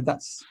Torchwood.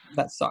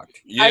 That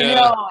sucked. Yeah. I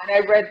know, and I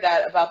read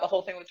that about the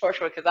whole thing with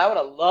Torchwood because I would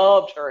have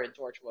loved her in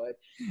Torchwood,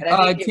 and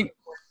I think it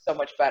was so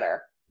much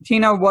better.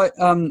 Tina, what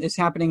is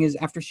happening is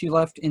after she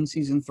left in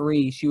season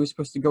 3, she was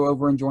supposed to go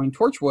over and join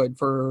Torchwood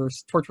for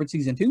Torchwood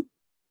season 2,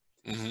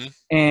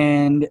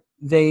 and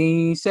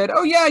they said,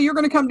 "Oh yeah, you're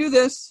going to come do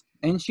this."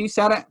 And she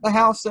sat at the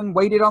house and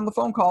waited on the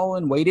phone call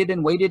and waited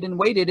and waited and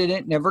waited, and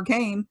it never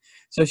came.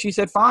 So she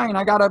said, "Fine,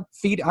 I gotta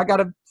feed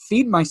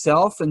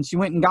myself." And she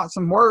went and got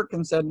some work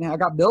and said, "I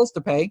got bills to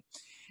pay."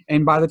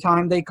 And by the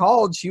time they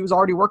called, she was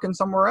already working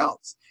somewhere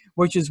else,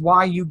 which is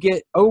why you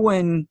get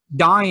Owen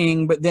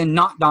dying but then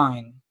not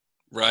dying.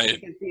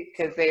 Right.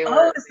 Because they were.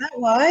 Oh, is that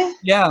why?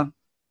 Yeah.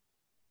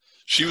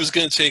 She was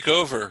going to take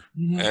over,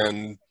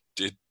 and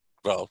did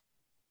well.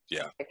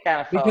 Yeah. It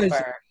kind of fell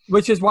apart.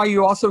 Which is why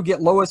you also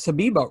get Lois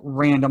Habiba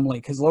randomly,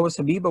 because Lois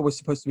Habiba was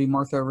supposed to be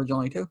Martha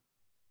originally too,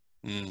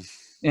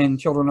 in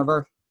Children of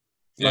Earth.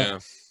 So yeah.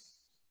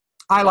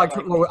 I liked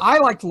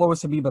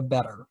Lois Habiba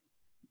better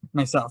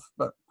myself,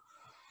 but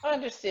I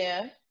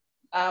understand.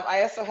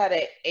 I also had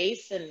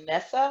Ace and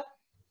Nessa.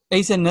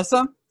 Ace and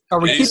Nissa? Are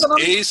we keeping them?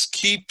 Ace,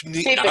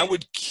 I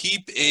would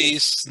keep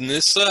Ace.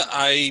 Nissa,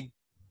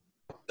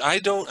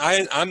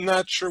 I'm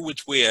not sure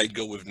which way I'd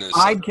go with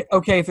Nissa.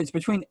 Okay, if it's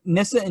between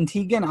Nissa and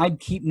Tegan, I'd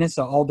keep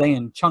Nissa all day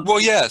and chunk.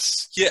 Well,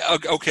 yes. Yeah,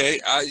 okay.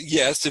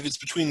 Yes, if it's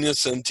between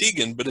Nissa and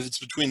Tegan, but if it's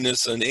between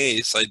Nissa and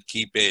Ace, I'd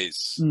keep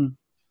Ace.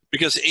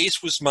 Because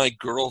Ace was my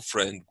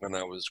girlfriend when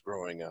I was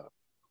growing up.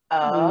 She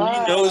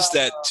knows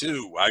that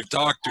too. I've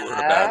talked to her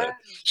about it.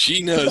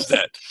 She knows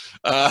that.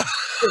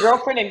 Your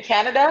girlfriend in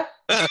Canada,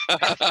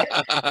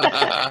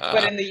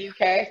 but in the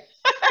UK.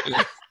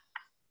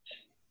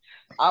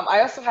 I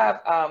also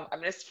have. I'm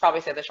going to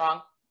probably say this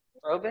wrong.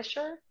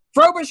 Frobisher,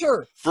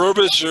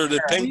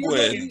 the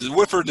penguin, the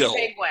Whifferdale.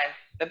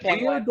 The penguin.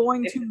 We are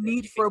going to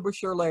meet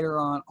Frobisher later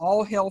on.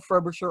 All hail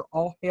Frobisher.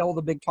 All hail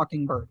the big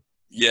talking bird.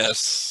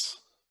 Yes.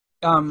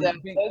 Those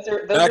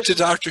Back to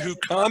Doctor Who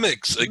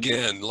comics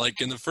again,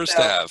 like in the first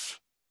half.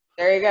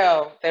 There you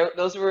go.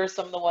 Those were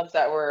some of the ones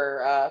that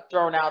were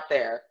thrown out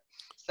there.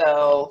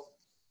 So,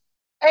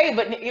 hey,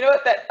 but you know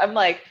what? I'm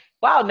like,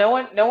 wow, no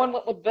one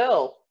went with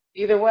Bill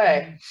either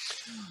way.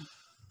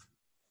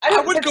 I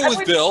would go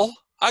with Bill.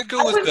 I'd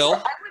go with Bill.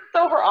 I wouldn't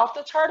throw her off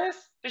the TARDIS,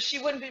 but she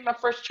wouldn't be my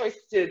first choice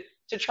to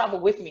travel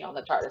with me on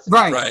the TARDIS.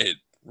 Right.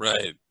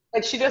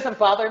 Like, she doesn't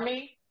bother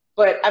me.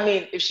 But I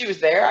mean, if she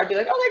was there, I'd be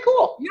like, okay,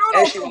 cool. You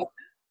know what?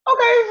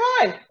 Okay,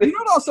 fine. You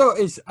know what also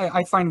is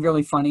I find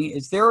really funny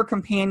is there are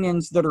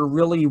companions that are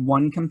really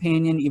one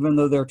companion, even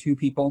though they're two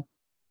people.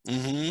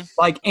 Mm-hmm.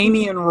 Like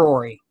Amy and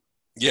Rory.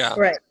 Yeah.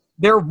 Right.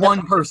 They're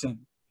one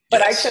person. But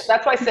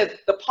that's why I said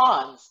the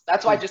Pawns.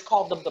 That's why I just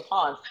called them the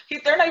Pawns.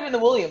 They're not even the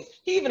Williams.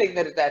 He even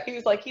admitted that. He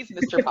was like, he's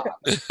Mr. Pond.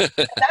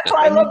 That's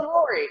why I love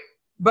Rory.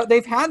 But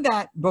they've had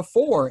that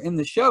before in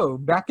the show.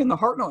 Back in the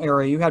Hartnell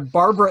era, you had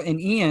Barbara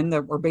and Ian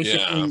that were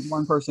basically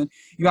one person.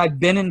 You had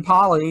Ben and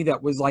Polly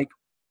that was like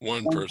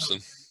one person.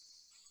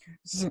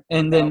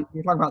 And then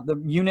you're talking about the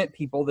unit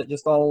people that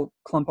just all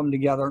clump them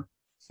together.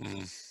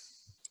 Mm.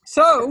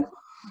 So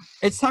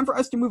it's time for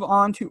us to move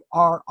on to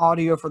our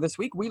audio for this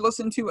week. We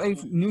listened to a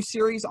new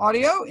series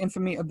audio,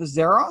 Infamy of the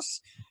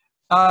Zeros.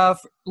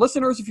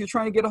 Listeners, if you're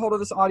trying to get a hold of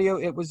this audio,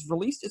 it was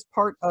released as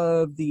part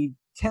of the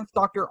 10th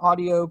Doctor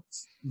Audio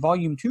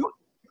Volume 2,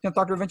 10th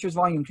Doctor Adventures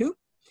Volume 2.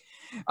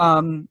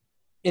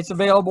 It's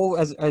available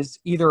as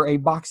either a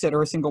box set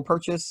or a single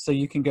purchase, so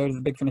you can go to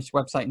the Big Finish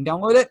website and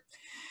download it.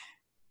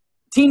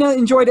 Tina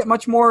enjoyed it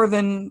much more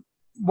than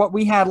what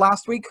we had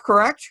last week,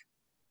 correct?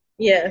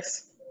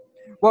 Yes.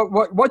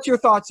 What's your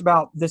thoughts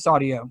about this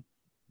audio?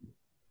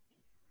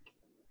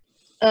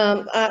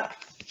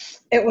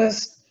 It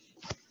was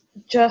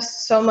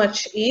just so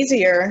much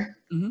easier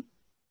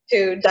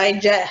to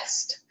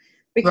digest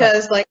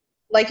because,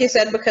 like you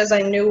said, because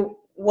I knew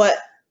what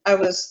I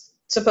was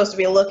supposed to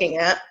be looking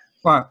at,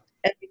 right?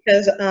 And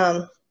because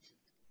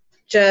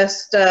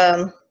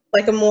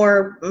like a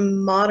more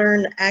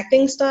modern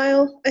acting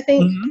style, I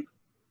think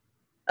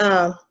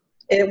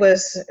it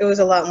was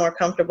a lot more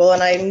comfortable,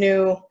 and I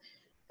knew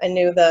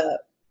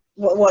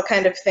what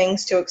kind of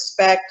things to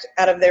expect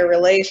out of their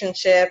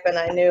relationship, and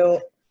I knew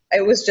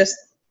it was just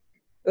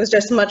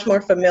much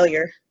more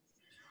familiar.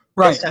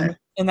 Right,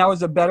 and that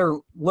was a better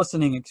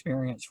listening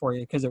experience for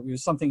you because it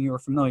was something you were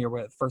familiar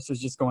with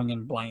versus just going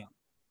in bland.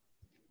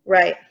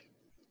 Right.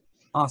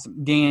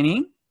 Awesome.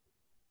 Danny?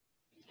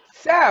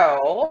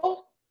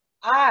 So,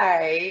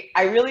 I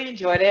really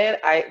enjoyed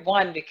it.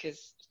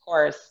 Because, of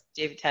course,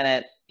 David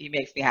Tennant, he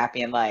makes me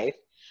happy in life.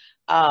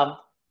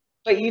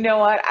 But you know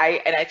what?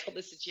 I told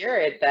this to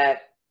Jared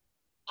that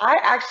I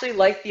actually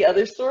like the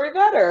other story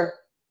better.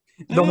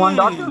 The One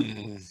Doctor?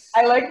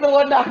 I like the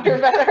One Doctor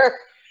better,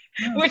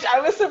 which I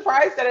was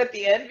surprised at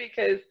the end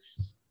because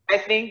I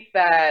think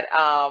that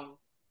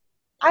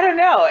I don't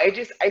know.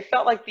 I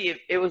felt like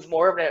it was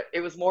more of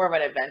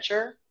an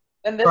adventure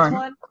than this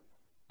one.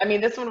 I mean,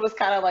 this one was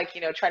kind of like,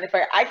 trying to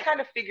figure. I kind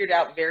of figured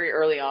out very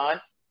early on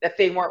that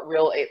they weren't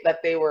real. That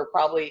they were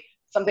probably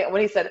something.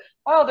 When he said,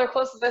 "Oh, they're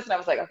close to this," and I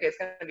was like, "Okay, it's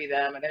gonna be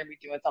them, and they're gonna be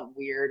doing something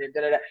weird and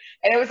da da da."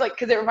 And it was like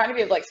because it reminded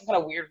me of like some kind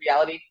of weird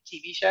reality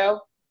TV show.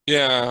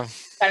 Yeah.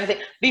 Kind of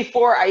thing.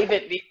 Before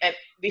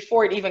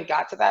it even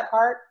got to that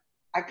part,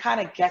 I kind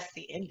of guessed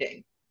the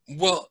ending.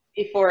 Well,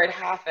 before it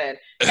happened,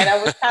 and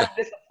I was kind of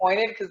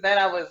disappointed because then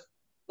I was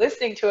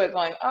listening to it,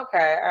 going,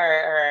 "Okay, all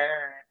right,"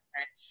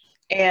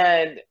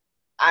 and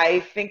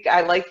I think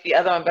I liked the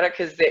other one better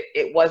because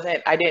it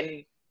wasn't. I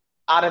didn't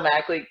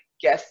automatically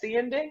guess the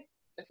ending.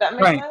 If that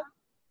makes sense.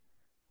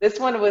 This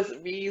one was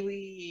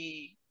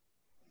really.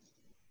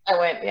 I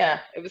went, yeah.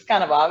 It was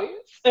kind of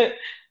obvious.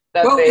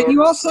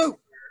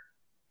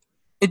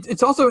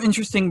 It's also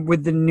interesting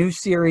with the new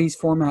series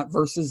format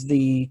versus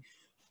the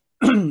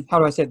how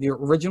do I say it, the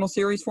original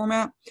series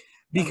format,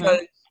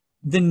 because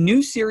the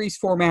new series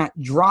format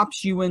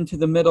drops you into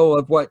the middle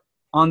of what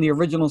on the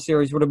original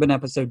series would have been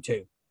episode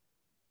 2.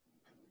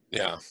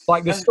 Yeah.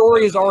 Like the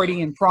story is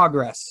already in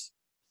progress.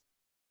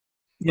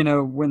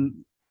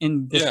 When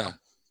in this. Yeah.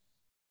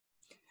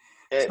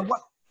 So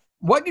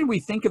what did we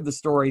think of the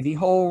story?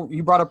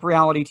 You brought up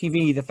reality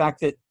TV, the fact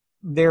that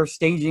they're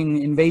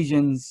staging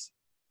invasions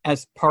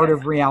as part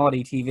of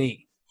reality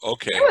TV.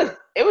 Okay.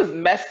 It was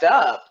messed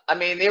up. I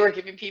mean, they were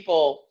giving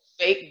people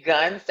fake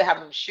guns to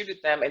have them shoot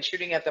at them and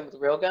shooting at them with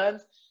real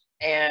guns.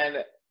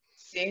 And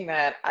seeing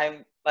that,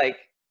 I'm like,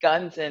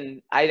 guns,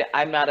 and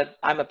I'm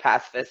a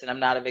pacifist and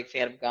I'm not a big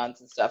fan of guns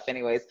and stuff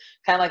anyways.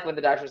 Kind of like when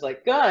the doctor's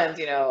like, guns,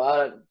 you don't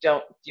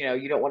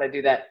want to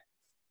do that.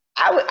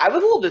 I was a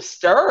little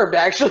disturbed,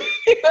 actually.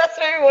 That's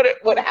maybe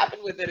what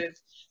happened with it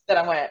is that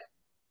I went,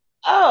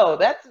 oh,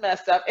 that's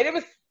messed up. And it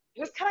was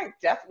kind of,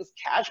 death was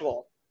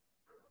casual.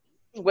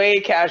 Way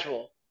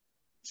casual.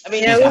 I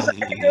mean, I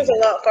think it was a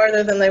lot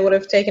farther than they would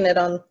have taken it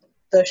on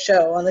the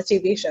show, on the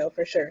TV show,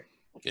 for sure.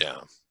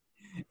 Yeah.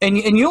 And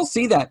you'll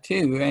see that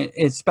too,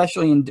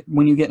 especially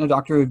when you get in a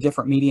Doctor Who of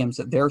different mediums,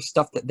 that there's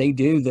stuff that they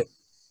do that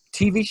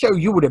TV show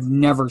you would have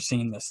never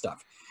seen this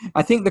stuff.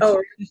 I think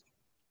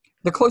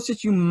the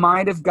closest you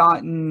might have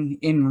gotten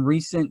in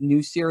recent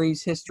new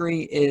series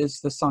history is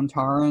the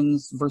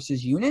Sontarans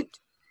versus Unit.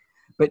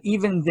 But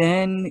even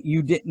then,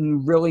 you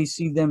didn't really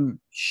see them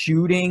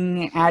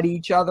shooting at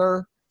each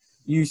other.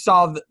 You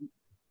saw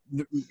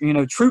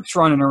the troops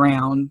running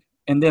around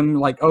and them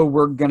like, oh,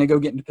 we're going to go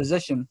get into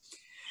position.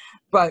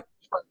 But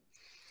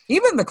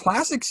even the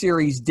classic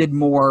series did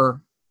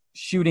more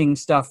shooting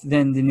stuff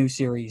than the new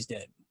series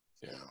did.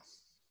 Yeah.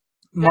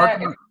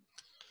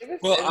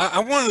 Well, I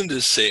wanted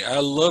to say I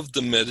love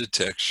the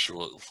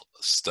metatextual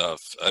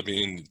stuff. I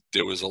mean,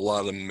 there was a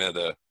lot of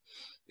meta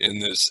in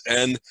this,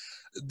 and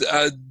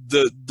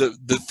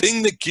the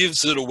thing that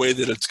gives it away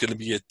that it's going to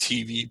be a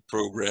TV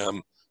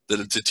program, that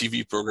it's a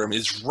TV program,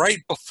 is right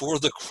before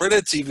the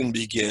credits even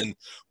begin,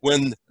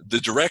 when the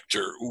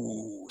director,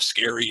 ooh,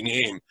 scary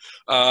name,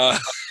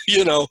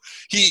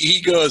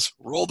 he goes,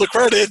 roll the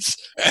credits,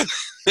 and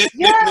then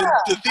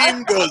the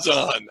theme goes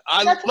on.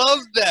 I love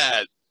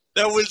that.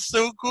 That was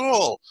so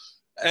cool.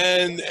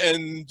 And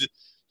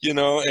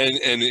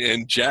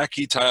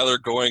Jackie Tyler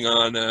going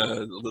on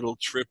a little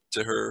trip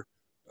to her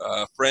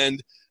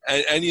friend.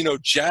 And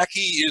Jackie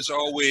is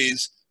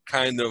always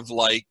kind of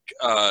like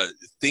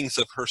thinks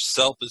of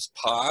herself as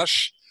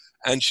posh,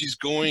 and she's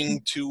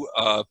going to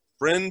a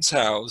friend's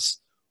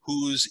house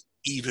who's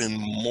even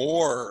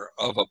more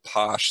of a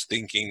posh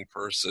thinking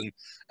person,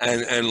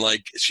 and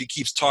like she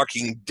keeps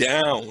talking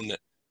down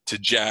to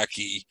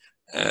Jackie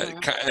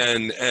and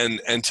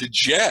to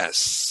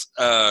Jess,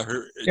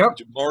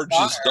 to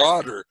Marge's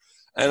daughter.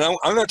 And I'm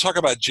going to talk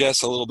about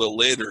Jess a little bit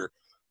later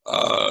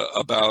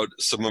about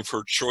some of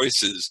her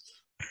choices.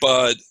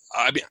 But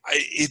I mean,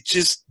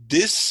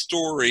 this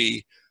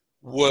story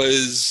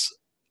was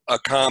a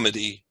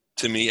comedy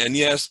to me. And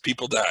yes,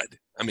 people died.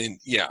 I mean,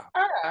 yeah,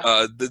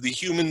 the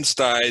humans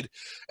died.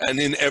 And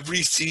in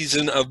every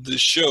season of the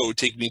show,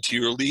 Take Me to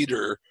Your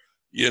Leader,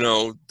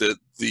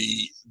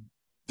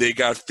 they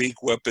got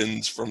fake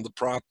weapons from the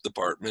prop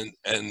department,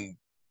 and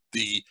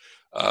the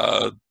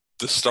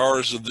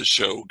stars of the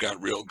show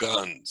got real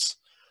guns,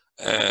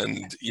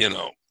 and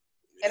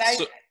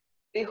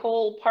the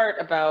whole part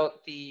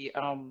about the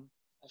I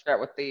forgot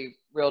what the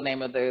real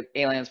name of the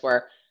aliens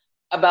were,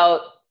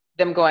 about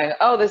them going,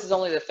 oh, this is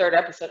only the third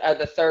episode of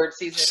the third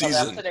season.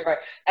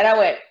 And I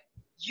went,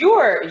 you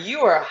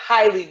are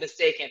highly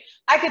mistaken.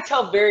 I could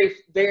tell very,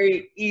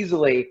 very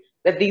easily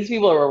that these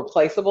people are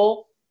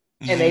replaceable,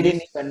 and they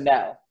didn't even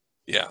know.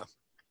 Yeah.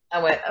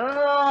 I went, oh,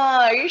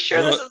 are you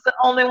sure this is the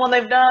only one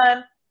they've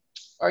done?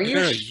 Are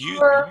you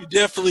sure? You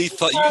definitely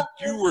thought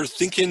you were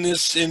thinking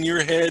this in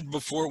your head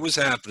before it was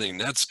happening.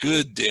 That's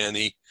good,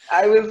 Danny.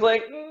 I was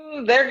like,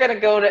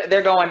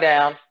 they're going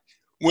down.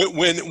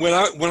 When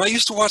I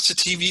used to watch the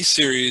TV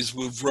series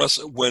with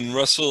when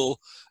Russell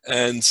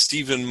and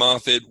Stephen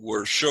Moffat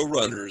were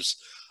showrunners,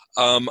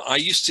 I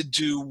used to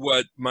do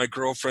what my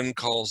girlfriend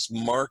calls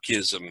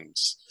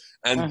Markisms,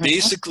 and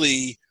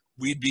basically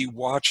we'd be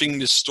watching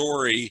the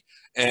story,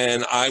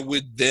 and I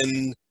would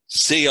then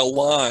say a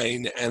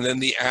line, and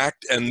then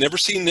and never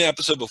seen the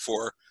episode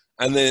before,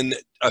 and then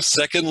a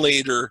second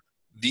later,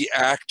 the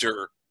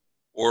actor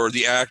or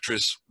the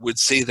actress would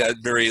say that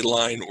very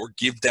line or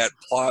give that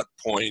plot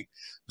point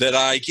that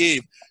I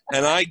gave.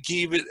 And I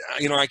gave it,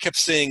 I kept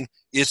saying,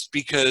 it's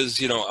because,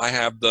 I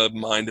have the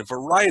mind of a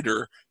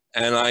writer,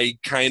 and I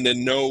kind of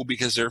know,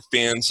 because they're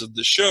fans of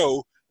the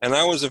show, and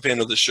I was a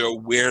fan of the show,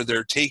 where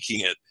they're taking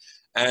it.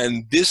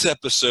 And this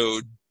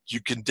episode,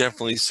 you can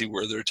definitely see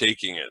where they're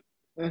taking it.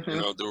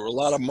 There were a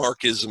lot of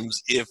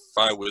Markisms if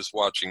I was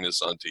watching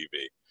this on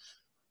TV.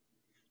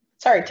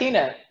 Sorry,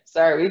 Tina.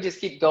 Sorry, we just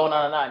keep going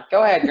on and on.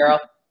 Go ahead, girl.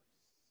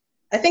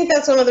 I think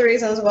that's one of the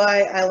reasons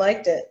why I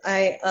liked it.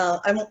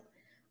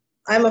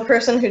 I'm a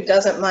person who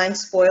doesn't mind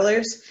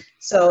spoilers,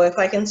 so if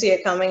I can see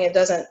it coming, it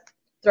doesn't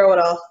throw it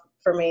off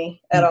for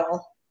me at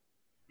all.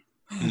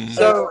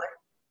 So,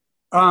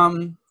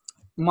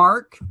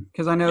 Mark,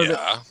 because I know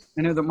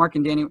that Mark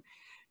and Danny,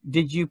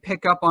 did you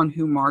pick up on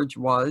who Marge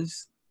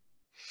was?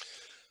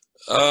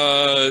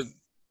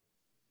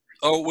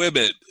 Oh, wait a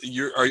minute.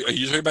 Are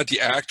you talking about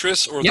the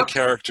actress or the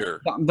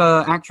character?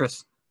 The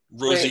actress.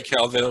 Rosie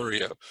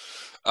Calvario.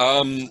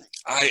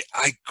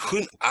 I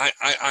couldn't.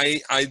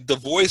 The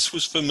voice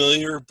was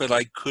familiar, but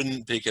I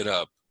couldn't pick it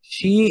up.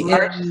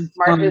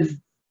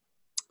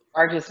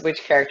 Marge's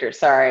which character?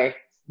 Sorry.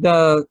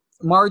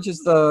 Marge is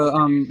the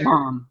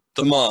mom.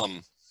 The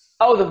mom.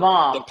 Oh, the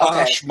mom. The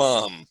posh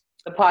mom.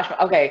 The posh mom.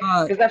 Okay,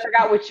 because I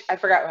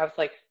forgot. I was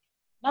like,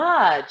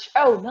 Marge.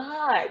 Oh,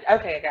 Marge.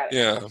 Okay, I got it.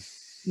 Yeah.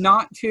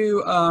 Not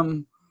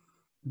to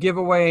give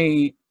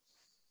away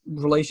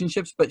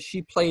relationships, but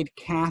she played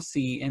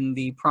Cassie in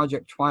the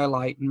Project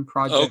Twilight and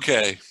Project.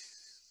 Okay.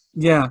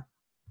 Yeah.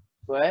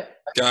 What?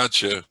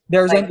 Gotcha.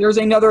 There's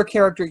another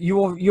character. You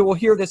will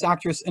hear this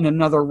actress in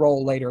another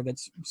role later.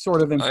 That's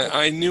sort of.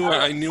 I knew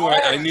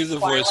the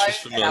voice was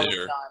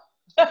familiar.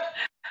 I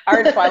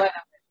heard Twilight.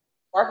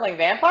 Sparkling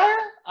vampire?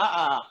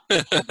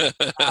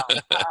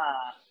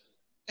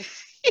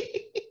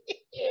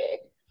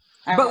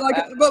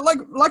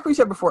 But like we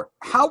said before,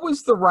 how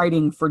was the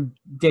writing for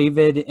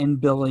David and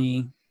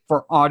Billy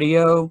for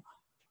audio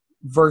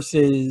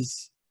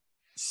versus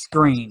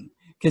screen?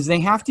 Because they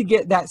have to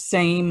get that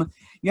same.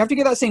 You have to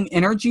get that same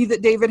energy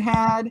that David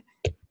had,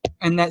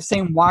 and that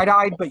same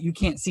wide-eyed, but you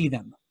can't see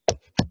them.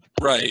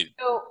 Right.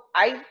 So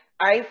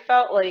I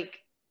felt like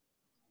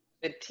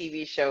the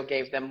TV show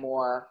gave them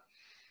more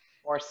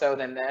so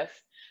than this,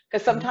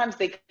 because sometimes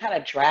they kind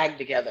of drag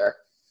together.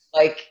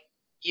 Like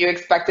you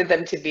expected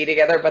them to be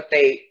together, but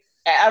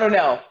I don't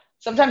know.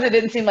 Sometimes it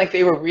didn't seem like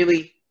they were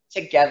really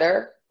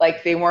together.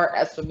 Like they weren't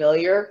as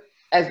familiar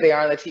as they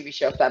are on the TV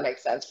show, if that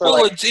makes sense.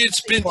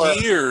 It's been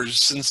years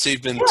since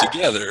they've been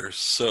together,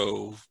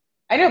 so.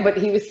 I know, but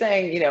he was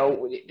saying,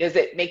 does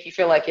it make you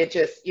feel like it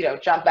just,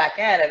 jump back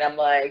in? And I'm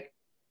like,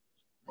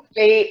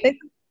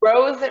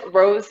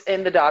 Rose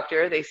and the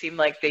doctor, they seemed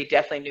like they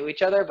definitely knew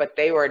each other, but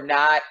they were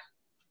not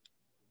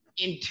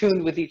in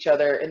tune with each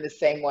other in the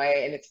same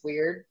way, and it's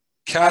weird.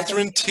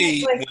 Catherine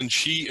Tate, when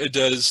she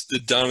does the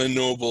Donna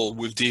Noble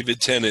with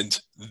David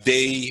Tennant,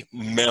 they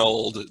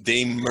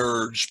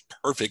merged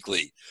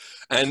perfectly.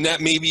 And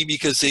that may be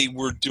because they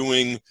were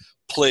doing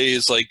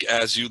plays like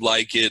As You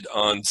Like It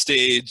on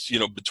stage,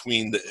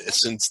 between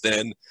since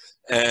then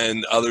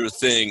and other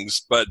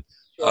things. But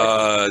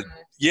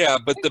yeah,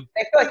 but I feel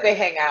like they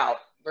hang out.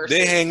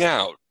 They hang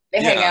out.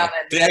 They hang out.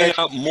 They hang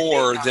out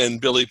more than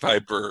Billy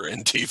Piper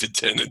and David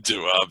Tennant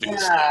do,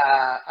 obviously.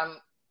 Yeah,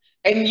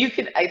 and you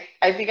can. I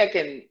think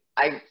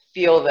I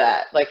feel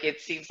that. Like it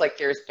seems like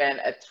there's been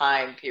a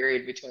time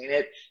period between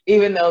it,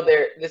 even though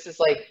this is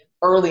like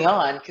early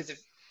on. Because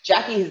if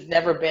Jackie has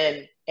never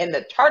been in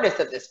the TARDIS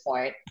at this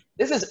point,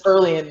 this is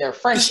early in their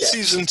friendship. This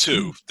is season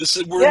 2.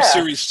 We're in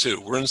series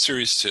 2. We're in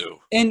series 2.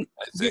 And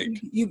I think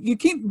you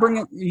keep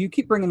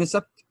bringing this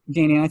up,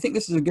 Danny, and I think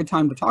this is a good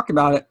time to talk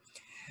about it.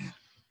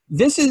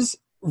 This is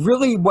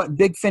really what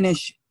Big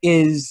Finish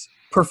is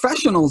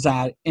professionals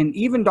at, and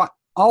even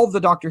all the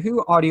Doctor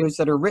Who audios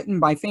that are written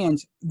by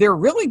fans, they're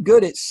really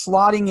good at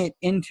slotting it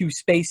into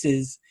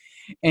spaces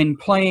and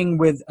playing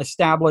with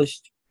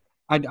established.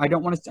 I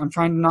don't want to. I'm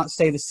trying to not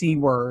say the C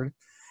word.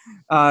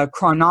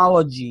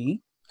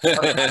 Chronology.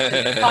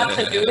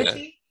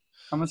 Continuity.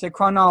 I'm going to say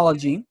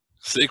chronology.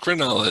 Say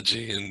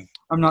chronology, and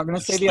I'm not going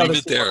to say the other.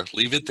 Leave it there.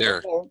 Leave it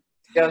there.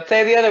 Don't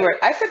say the other word.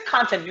 I said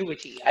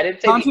continuity. I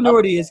didn't say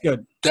continuity is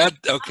good.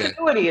 Okay.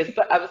 Continuity is.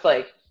 I was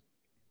like,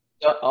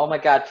 oh my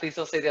God! Please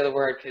don't say the other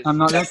word. I'm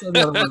not going to say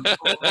the other word.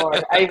 Oh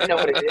Lord, I even know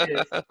what it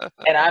is,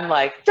 and I'm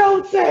like,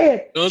 don't say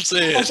it. Don't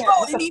say it.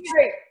 Okay.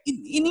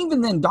 And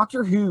even then,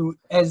 Doctor Who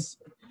as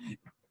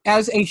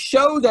a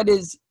show that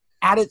is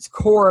at its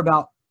core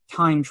about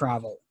time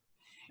travel,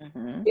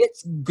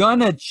 it's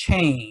gonna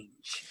change.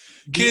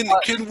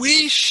 Can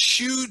we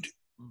shoot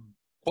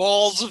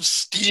balls of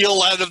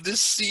steel out of this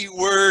C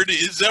word?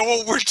 Is that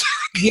what we're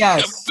talking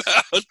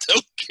about?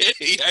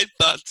 Okay, I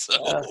thought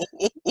so.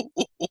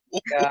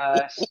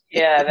 Gosh,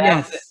 yeah,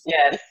 that's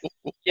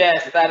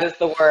yes, that is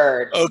the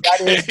word.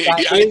 Okay,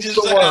 I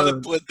just had to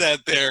word. put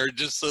that there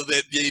just so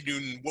that they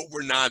knew what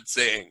we're not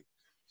saying.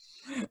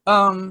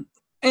 And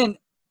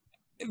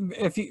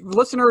if you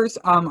listeners,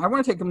 I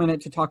want to take a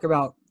minute to talk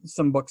about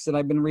some books that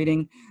I've been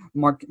reading.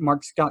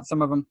 Mark's got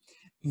some of them.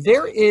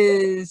 There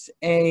is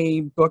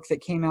a book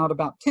that came out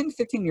about 10 to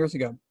 15 years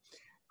ago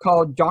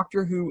called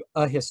Doctor Who: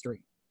 A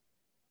History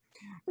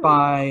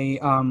by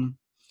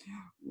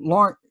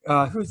Lawrence.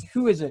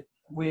 Who is it?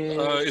 With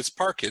it's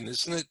Parkin,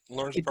 isn't it?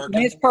 Lawrence Parkin.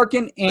 Lance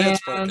Parkin and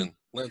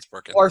Lance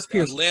Parkin. Lars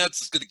Pearson.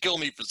 Lance is going to kill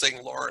me for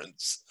saying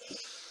Lawrence.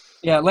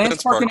 Yeah,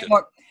 Lance Parkin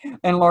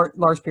and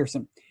Lars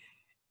Pearson.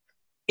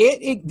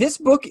 This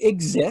book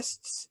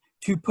exists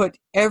to put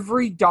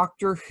every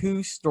Doctor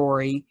Who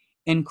story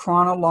in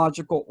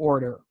chronological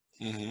order.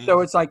 Mm-hmm. So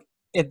it's like,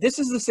 if this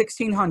is the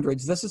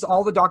 1600s, this is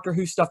all the Doctor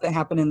Who stuff that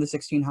happened in the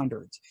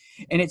 1600s.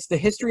 And it's the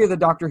history of the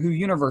Doctor Who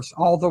universe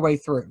all the way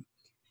through.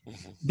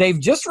 Mm-hmm. They've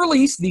just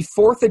released the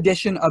 4th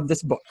edition of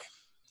this book.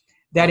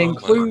 That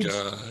includes,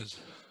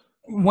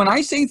 when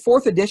I say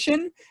 4th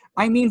edition,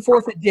 I mean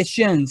 4th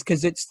editions,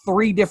 because it's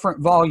 3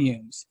 different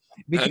volumes.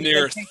 And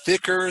they're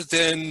thicker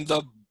than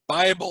the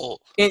Bible.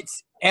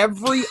 It's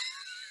every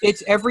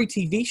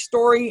TV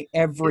story,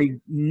 every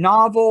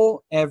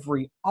novel,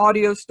 every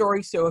audio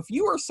story. So if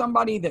you are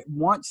somebody that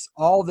wants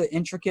all the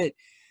intricate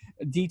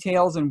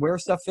details and where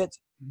stuff fits,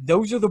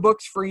 those are the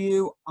books for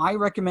you. I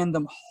recommend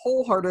them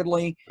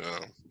wholeheartedly.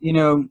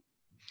 Oh.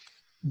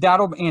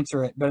 That'll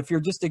answer it. But if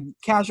you're just a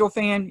casual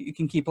fan, you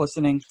can keep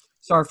listening.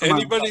 Sorry for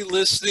anybody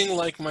listening,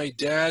 like my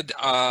dad,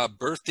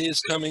 birthday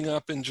is coming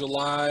up in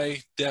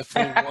July.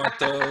 Definitely want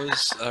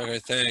those. Okay,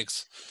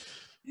 thanks.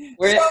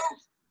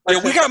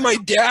 Yeah, we got my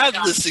dad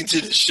listening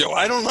to this show.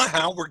 I don't know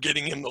how we're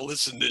getting him to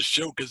listen to this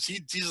show because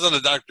he's not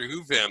a Doctor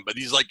Who fan, but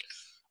he's like,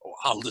 "Oh,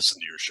 I'll listen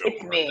to your show.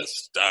 It's me.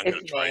 I'm going to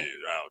It's try me. it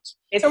out."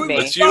 It's So me.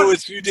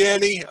 It's you,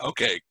 Danny?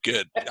 Okay,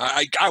 good.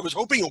 I was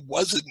hoping it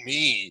wasn't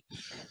me.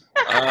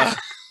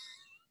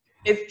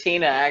 It's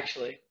Tina,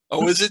 actually.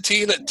 Oh, is it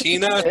Tina?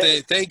 Tina,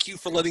 thank you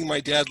for letting my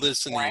dad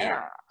listen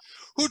here.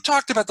 Who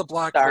talked about the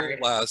black hole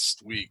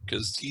last week?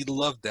 Because he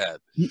loved that.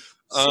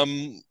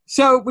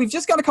 So we've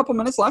just got a couple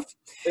minutes left.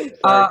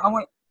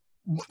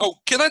 Oh,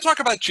 can I talk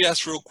about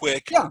Jess real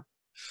quick? Yeah.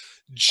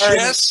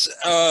 Jess,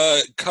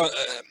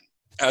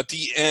 at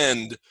the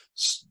end,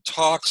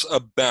 talks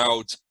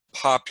about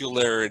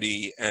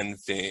popularity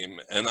and fame.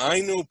 And I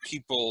know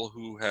people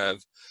who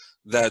have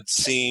that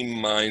same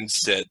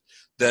mindset,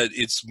 that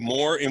it's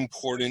more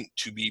important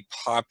to be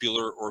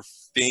popular or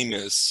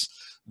famous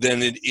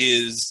than it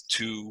is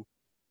to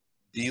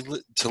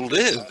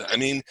live. I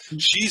mean,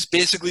 she's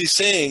basically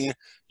saying,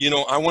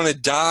 I want to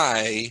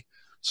die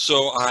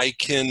so I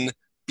can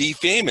be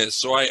famous.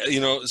 So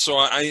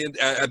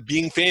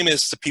being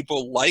famous, the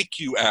people like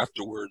you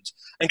afterwards.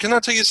 And can I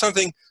tell you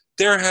something?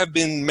 There have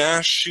been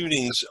mass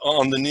shootings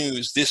on the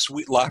news this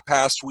week,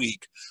 past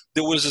week.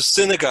 There was a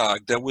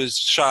synagogue that was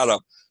shot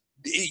up.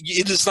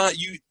 It is not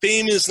you.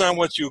 Fame is not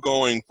what you're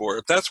going for.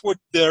 If that's what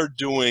they're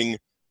doing,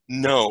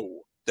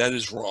 no, that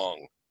is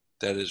wrong.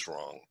 That is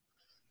wrong.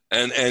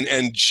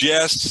 And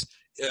Jess,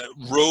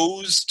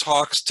 Rose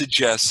talks to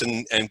Jess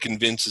and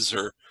convinces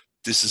her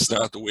this is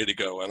not the way to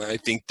go. And I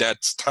think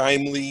that's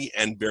timely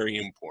and very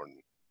important.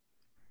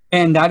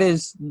 And that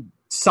is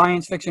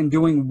science fiction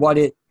doing what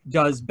it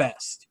does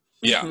best.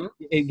 Yeah.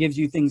 It gives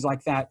you things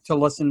like that to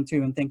listen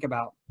to and think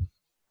about.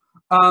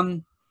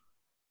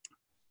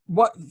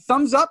 What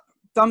thumbs up,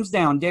 thumbs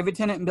down? David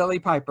Tennant and Billie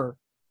Piper.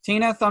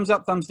 Tina, thumbs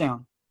up, thumbs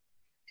down.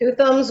 2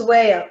 thumbs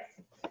way up.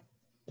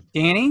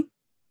 Danny?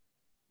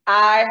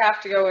 I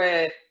have to go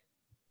with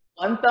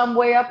 1 thumb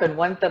way up and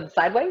 1 thumb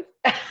sideways.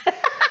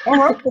 All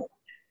right.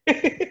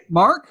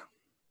 Mark?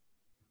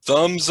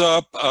 Thumbs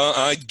up.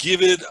 I'd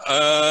give it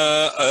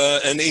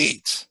an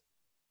 8.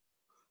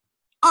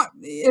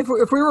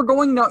 If we were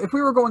going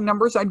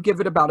numbers, I'd give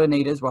it about an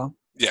 8 as well.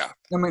 Yeah.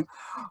 I mean,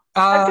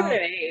 I'd give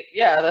it an 8.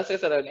 Yeah, that's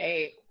just an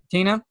 8.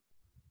 Tina?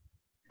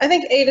 I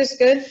think 8 is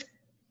good.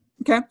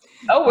 Okay.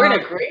 Oh, we're in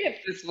agreement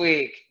this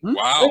week.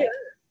 Wow.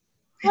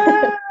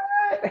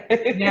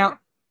 Now,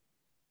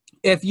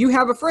 if you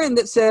have a friend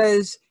that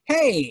says,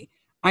 "Hey,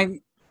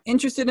 I'm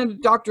interested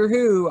in Doctor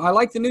Who. I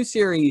like the new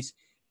series.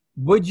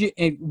 What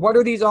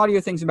are these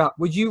audio things about?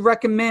 Would you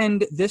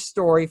recommend this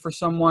story for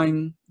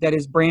someone that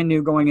is brand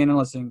new going in and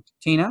listening?"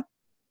 Tina?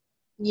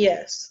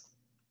 Yes.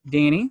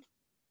 Danny?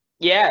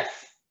 Yes.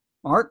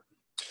 Mark?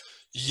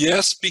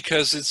 Yes,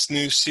 because it's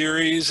new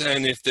series,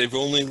 and if they've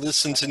only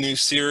listened to new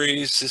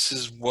series, this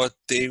is what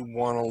they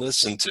want to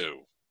listen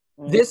to.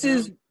 This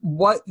is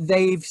what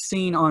they've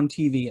seen on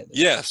TV.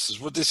 Yes, it's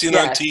what they've seen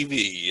on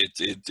TV.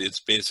 It's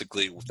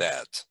basically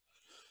that.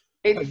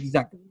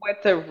 Exactly.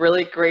 What's a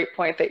really great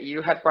point that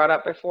you had brought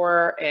up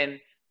before in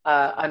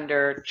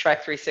under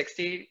Trek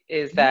 360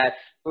 is that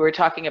we were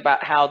talking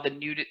about how the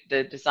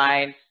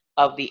design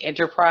of the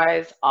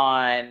Enterprise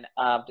on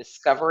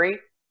Discovery.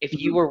 If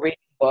you were reading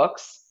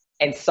books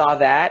and saw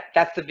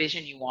that's the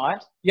vision you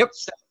want. Yep.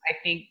 So I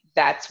think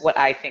that's what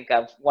I think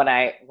of when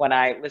I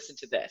listen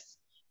to this,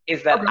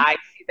 is that I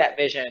see that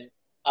vision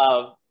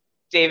of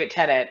David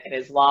Tennant in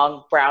his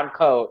long brown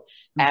coat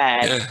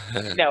and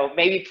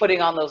maybe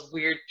putting on those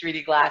weird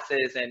 3D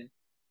glasses and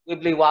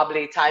wibbly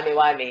wobbly timey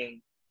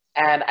wimey,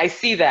 and I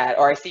see that,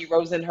 or I see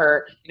Rose in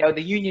her the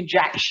Union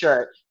Jack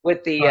shirt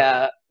with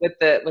the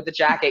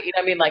jacket. You know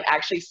what I mean? Like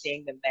actually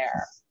seeing them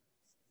there.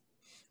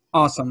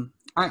 Awesome.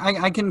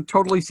 I can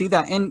totally see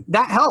that, and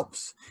that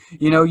helps.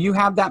 You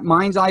have that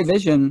mind's eye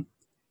vision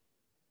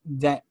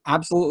that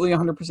absolutely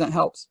 100%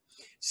 helps.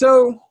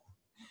 So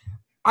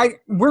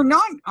we're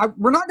not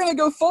going to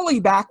go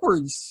fully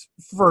backwards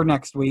for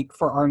next week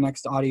for our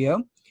next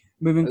audio.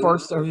 Moving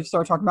forward, so we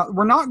start talking about,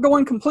 we're not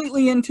going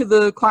completely into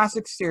the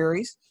classic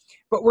series,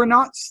 but we're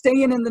not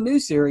staying in the new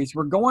series.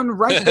 We're going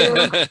right there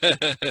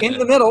in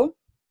the middle.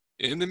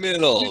 In the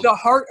middle. To the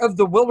heart of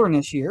the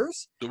wilderness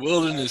years. The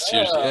wilderness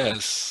years,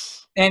 yes.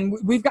 And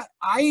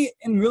I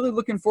am really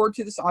looking forward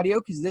to this audio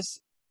because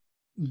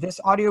this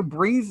audio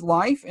breathed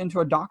life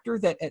into a doctor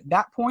that at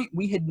that point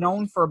we had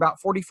known for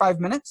about 45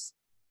 minutes.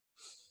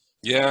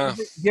 Yeah.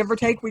 Give or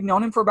take, we've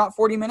known him for about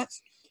 40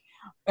 minutes.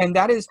 And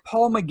that is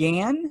Paul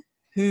McGann,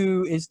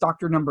 who is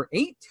Doctor number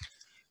 8.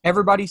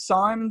 Everybody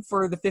saw him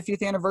for the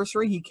 50th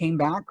anniversary. He came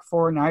back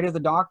for Night of the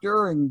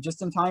Doctor and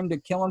just in time to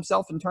kill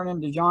himself and turn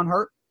into John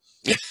Hurt.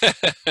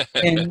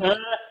 and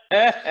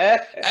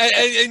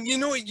you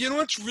know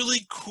what's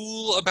really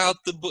cool about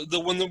the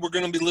one that we're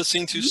going to be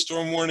listening to,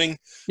 Storm Warning?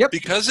 Yep.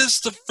 Because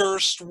it's the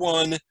first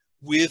one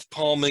with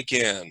Paul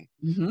McGann,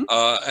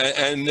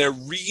 and they're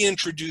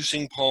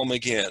reintroducing Paul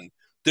McGann.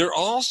 They're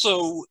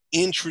also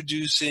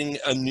introducing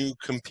a new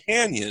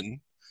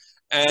companion,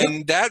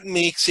 and that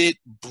makes it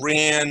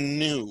brand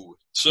new.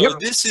 So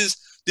this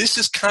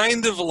is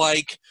kind of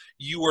like,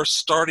 you are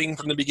starting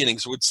from the beginning.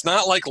 So it's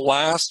not like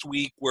last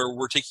week where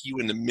we're taking you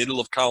in the middle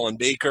of Colin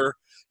Baker.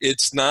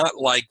 It's not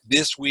like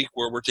this week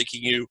where we're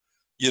taking you,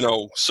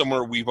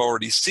 somewhere we've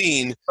already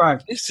seen.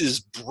 Right. This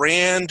is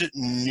brand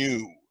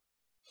new.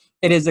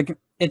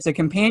 It's a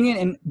companion,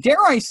 and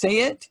dare I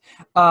say it,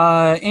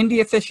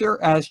 India Fisher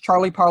as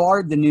Charlie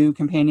Pollard, the new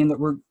companion that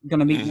we're going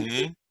to meet.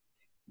 Mm-hmm.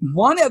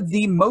 One of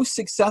the most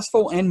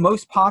successful and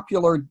most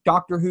popular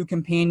Doctor Who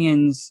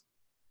companions,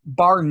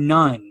 bar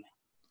none.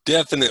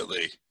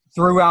 Definitely.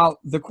 Throughout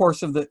the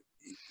course of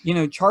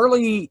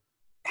Charlie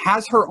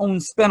has her own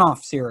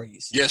spin-off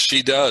series. Yes,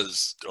 she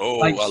does.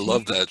 Oh, I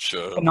love that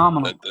show.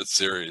 Phenomenal. That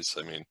series,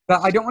 I mean.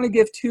 But I don't want to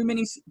give too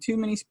many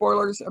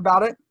spoilers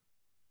about it.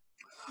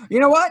 You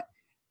know what?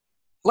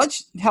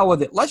 Hell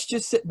with it. Let's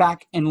just sit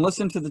back and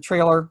listen to the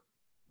trailer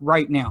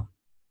right now.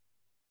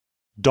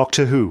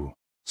 Doctor Who,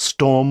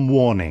 Storm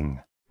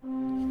Warning.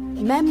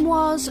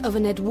 Memoirs of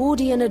an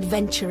Edwardian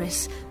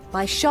Adventuress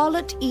by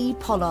Charlotte E.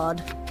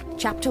 Pollard.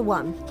 Chapter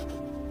 1.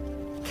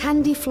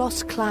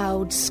 Candy-floss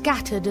clouds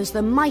scattered as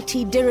the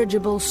mighty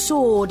dirigible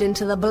soared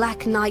into the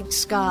black night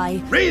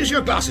sky. Raise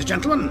your glasses,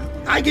 gentlemen.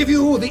 I give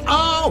you the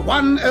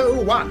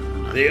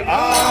R101. The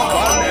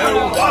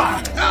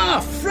R101.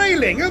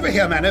 Frayling. Over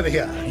here, man, over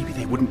here. Maybe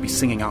they wouldn't be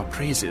singing our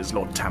praises,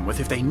 Lord Tamworth,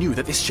 if they knew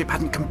that this ship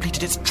hadn't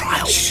completed its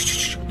trial.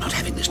 Shh. Not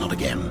having this, not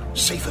again.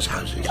 Safe as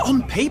houses.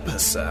 On paper,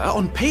 sir,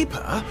 on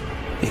paper.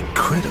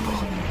 Incredible.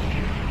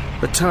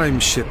 A time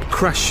ship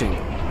crashing.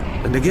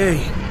 And again.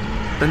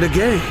 And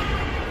again.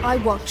 I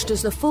watched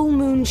as the full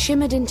moon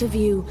shimmered into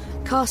view,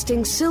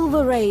 casting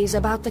silver rays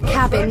about the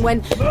cabin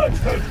when...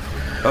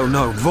 Oh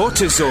no,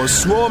 Vortisaurs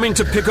swarming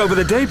to pick over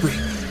the debris.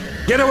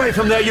 Get away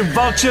from there, you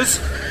vultures!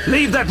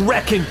 Leave that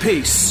wreck in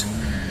peace!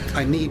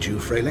 I need you,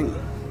 Frayling.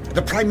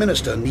 The Prime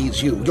Minister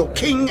needs you. Your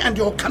king and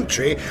your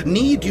country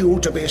need you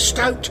to be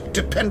stout,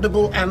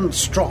 dependable, and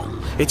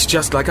strong. It's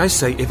just like I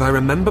say, if I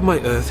remember my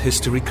Earth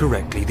history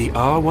correctly, the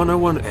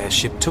R101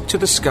 airship took to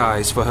the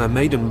skies for her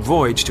maiden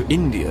voyage to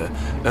India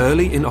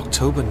early in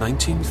October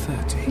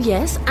 1930.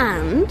 Yes,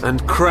 and?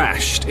 And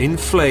crashed in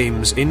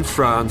flames in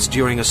France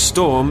during a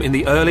storm in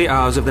the early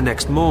hours of the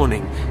next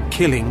morning,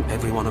 killing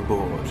everyone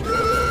aboard.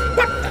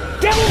 What?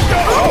 Devil!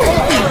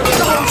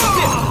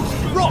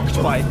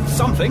 Rocked by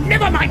something.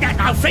 Never mind that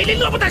now, Frayling.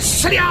 Look what that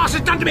silly arse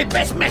has done to me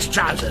best mess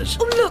trousers.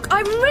 Oh, look,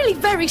 I'm really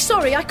very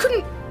sorry. I've...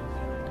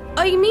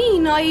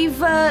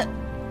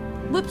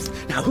 Whoops.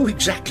 Now, who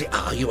exactly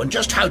are you, and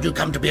just how do you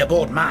come to be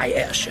aboard my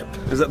airship?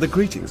 Is that the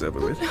greetings over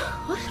with?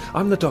 What?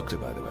 I'm the doctor,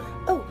 by the way.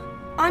 Oh,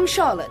 I'm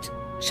Charlotte.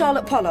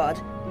 Charlotte Pollard.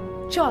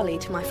 Charlie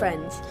to my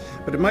friends.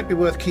 But it might be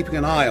worth keeping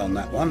an eye on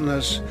that one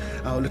as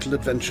our little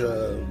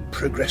adventure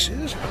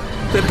progresses.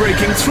 They're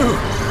breaking through.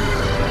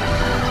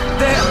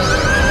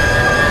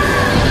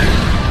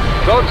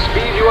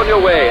 Godspeed you on your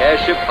way,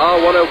 airship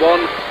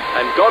R101,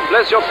 and God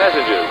bless your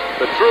passengers,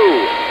 the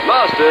true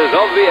masters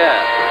of the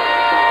air.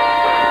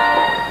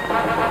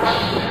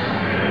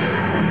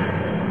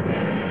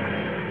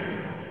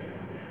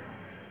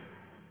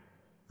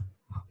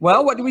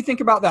 Well, what do we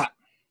think about that?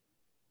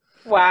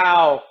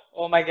 Wow.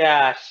 Oh my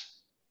gosh.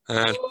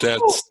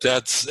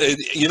 That's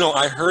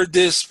I heard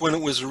this when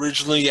it was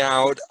originally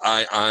out.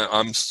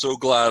 I'm so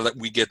glad that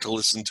we get to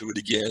listen to it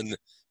again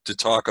to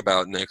talk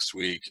about next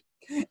week.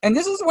 And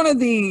this is one of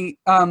the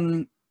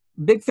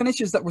big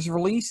finishes that was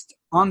released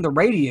on the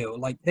radio.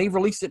 Like, they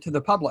released it to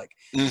the public.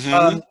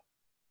 Mm-hmm.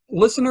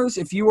 Listeners,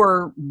 if you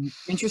are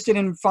interested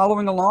in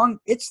following along,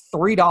 it's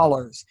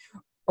 $3.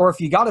 Or if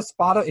you've got a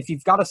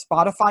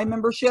Spotify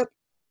membership,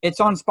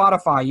 it's on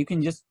Spotify. You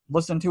can just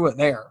listen to it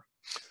there.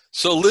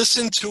 So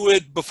listen to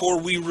it before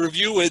we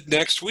review it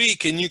next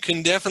week, and you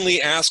can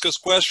definitely ask us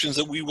questions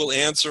that we will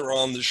answer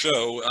on the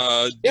show.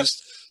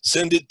 Just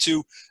send it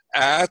to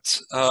at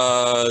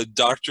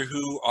Doctor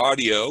Who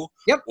Audio.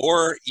 Yep.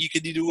 Or you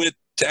could do it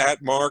to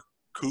at Mark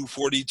Who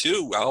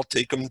 42. I'll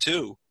take them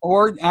too.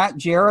 Or at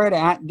Jared,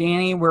 at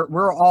Danny.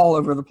 We're all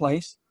over the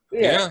place.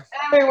 Yeah.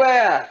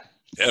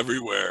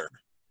 Everywhere.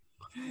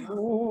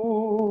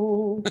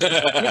 Ooh.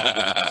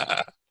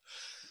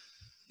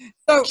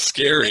 So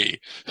scary.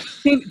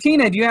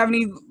 Tina, do you have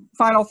any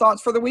final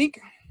thoughts for the week?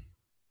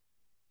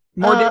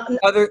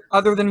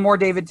 Other than more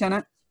David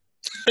Tennant?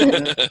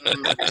 I'm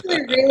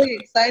actually really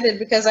excited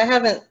because I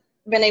haven't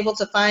been able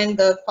to find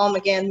the Paul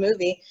McGann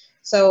movie,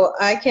 so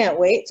I can't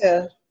wait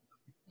to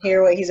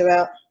hear what he's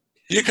about.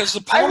 Yeah, because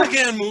the Paul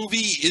McGann movie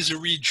is a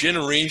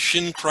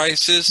regeneration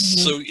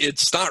crisis, so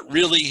it's not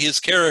really his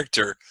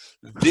character.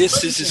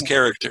 This is his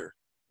character.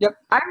 Yep.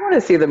 I want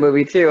to see the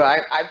movie too.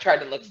 I've tried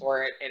to look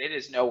for it, and it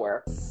is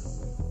nowhere.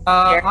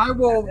 I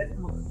will,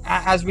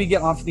 as we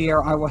get off the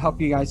air, I will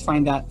help you guys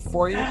find that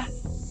for you.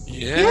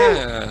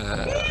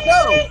 Yeah.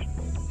 So,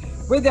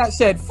 with that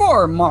said,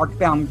 for Mark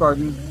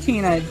Baumgarten,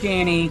 Tina,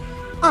 Danny,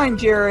 I'm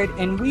Jared,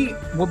 and we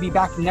will be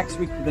back next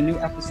week with a new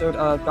episode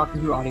of Doctor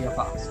Who Audio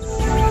Files.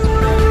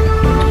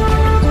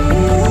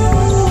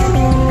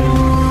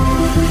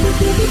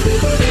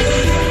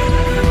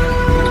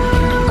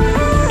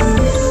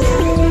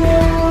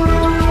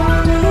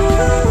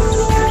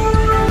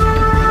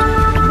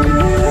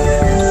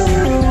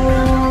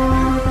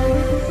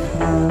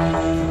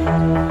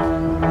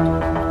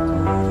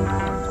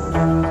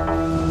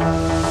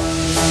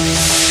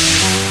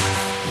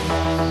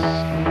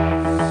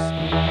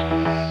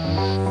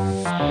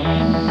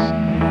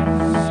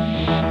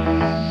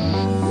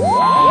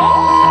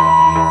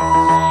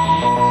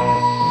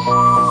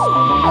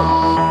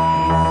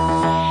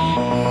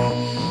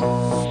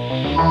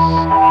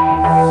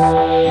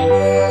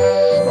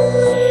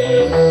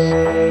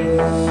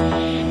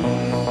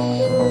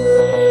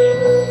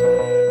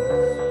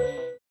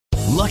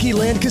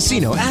 Lucky Land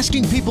Casino,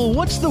 asking people,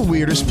 what's the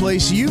weirdest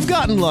place you've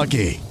gotten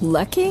lucky?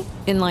 Lucky?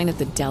 In line at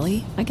the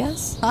deli, I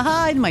guess?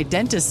 Aha, in my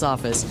dentist's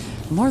office.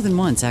 More than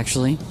once,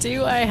 actually.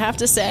 Do I have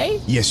to say?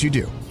 Yes, you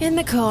do. In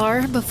the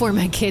car before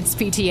my kids'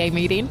 PTA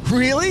meeting.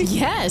 Really?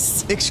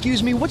 Yes.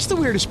 Excuse me, what's the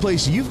weirdest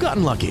place you've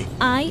gotten lucky?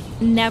 I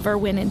never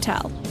win and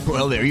tell.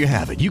 Well, there you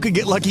have it. You can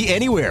get lucky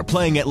anywhere,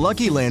 playing at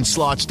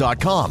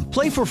LuckyLandSlots.com.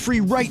 Play for free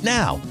right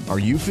now. Are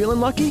you feeling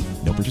lucky?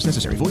 No purchase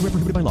necessary. Void where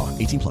prohibited by law.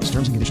 18+.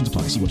 Terms and conditions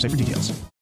apply. See website for details.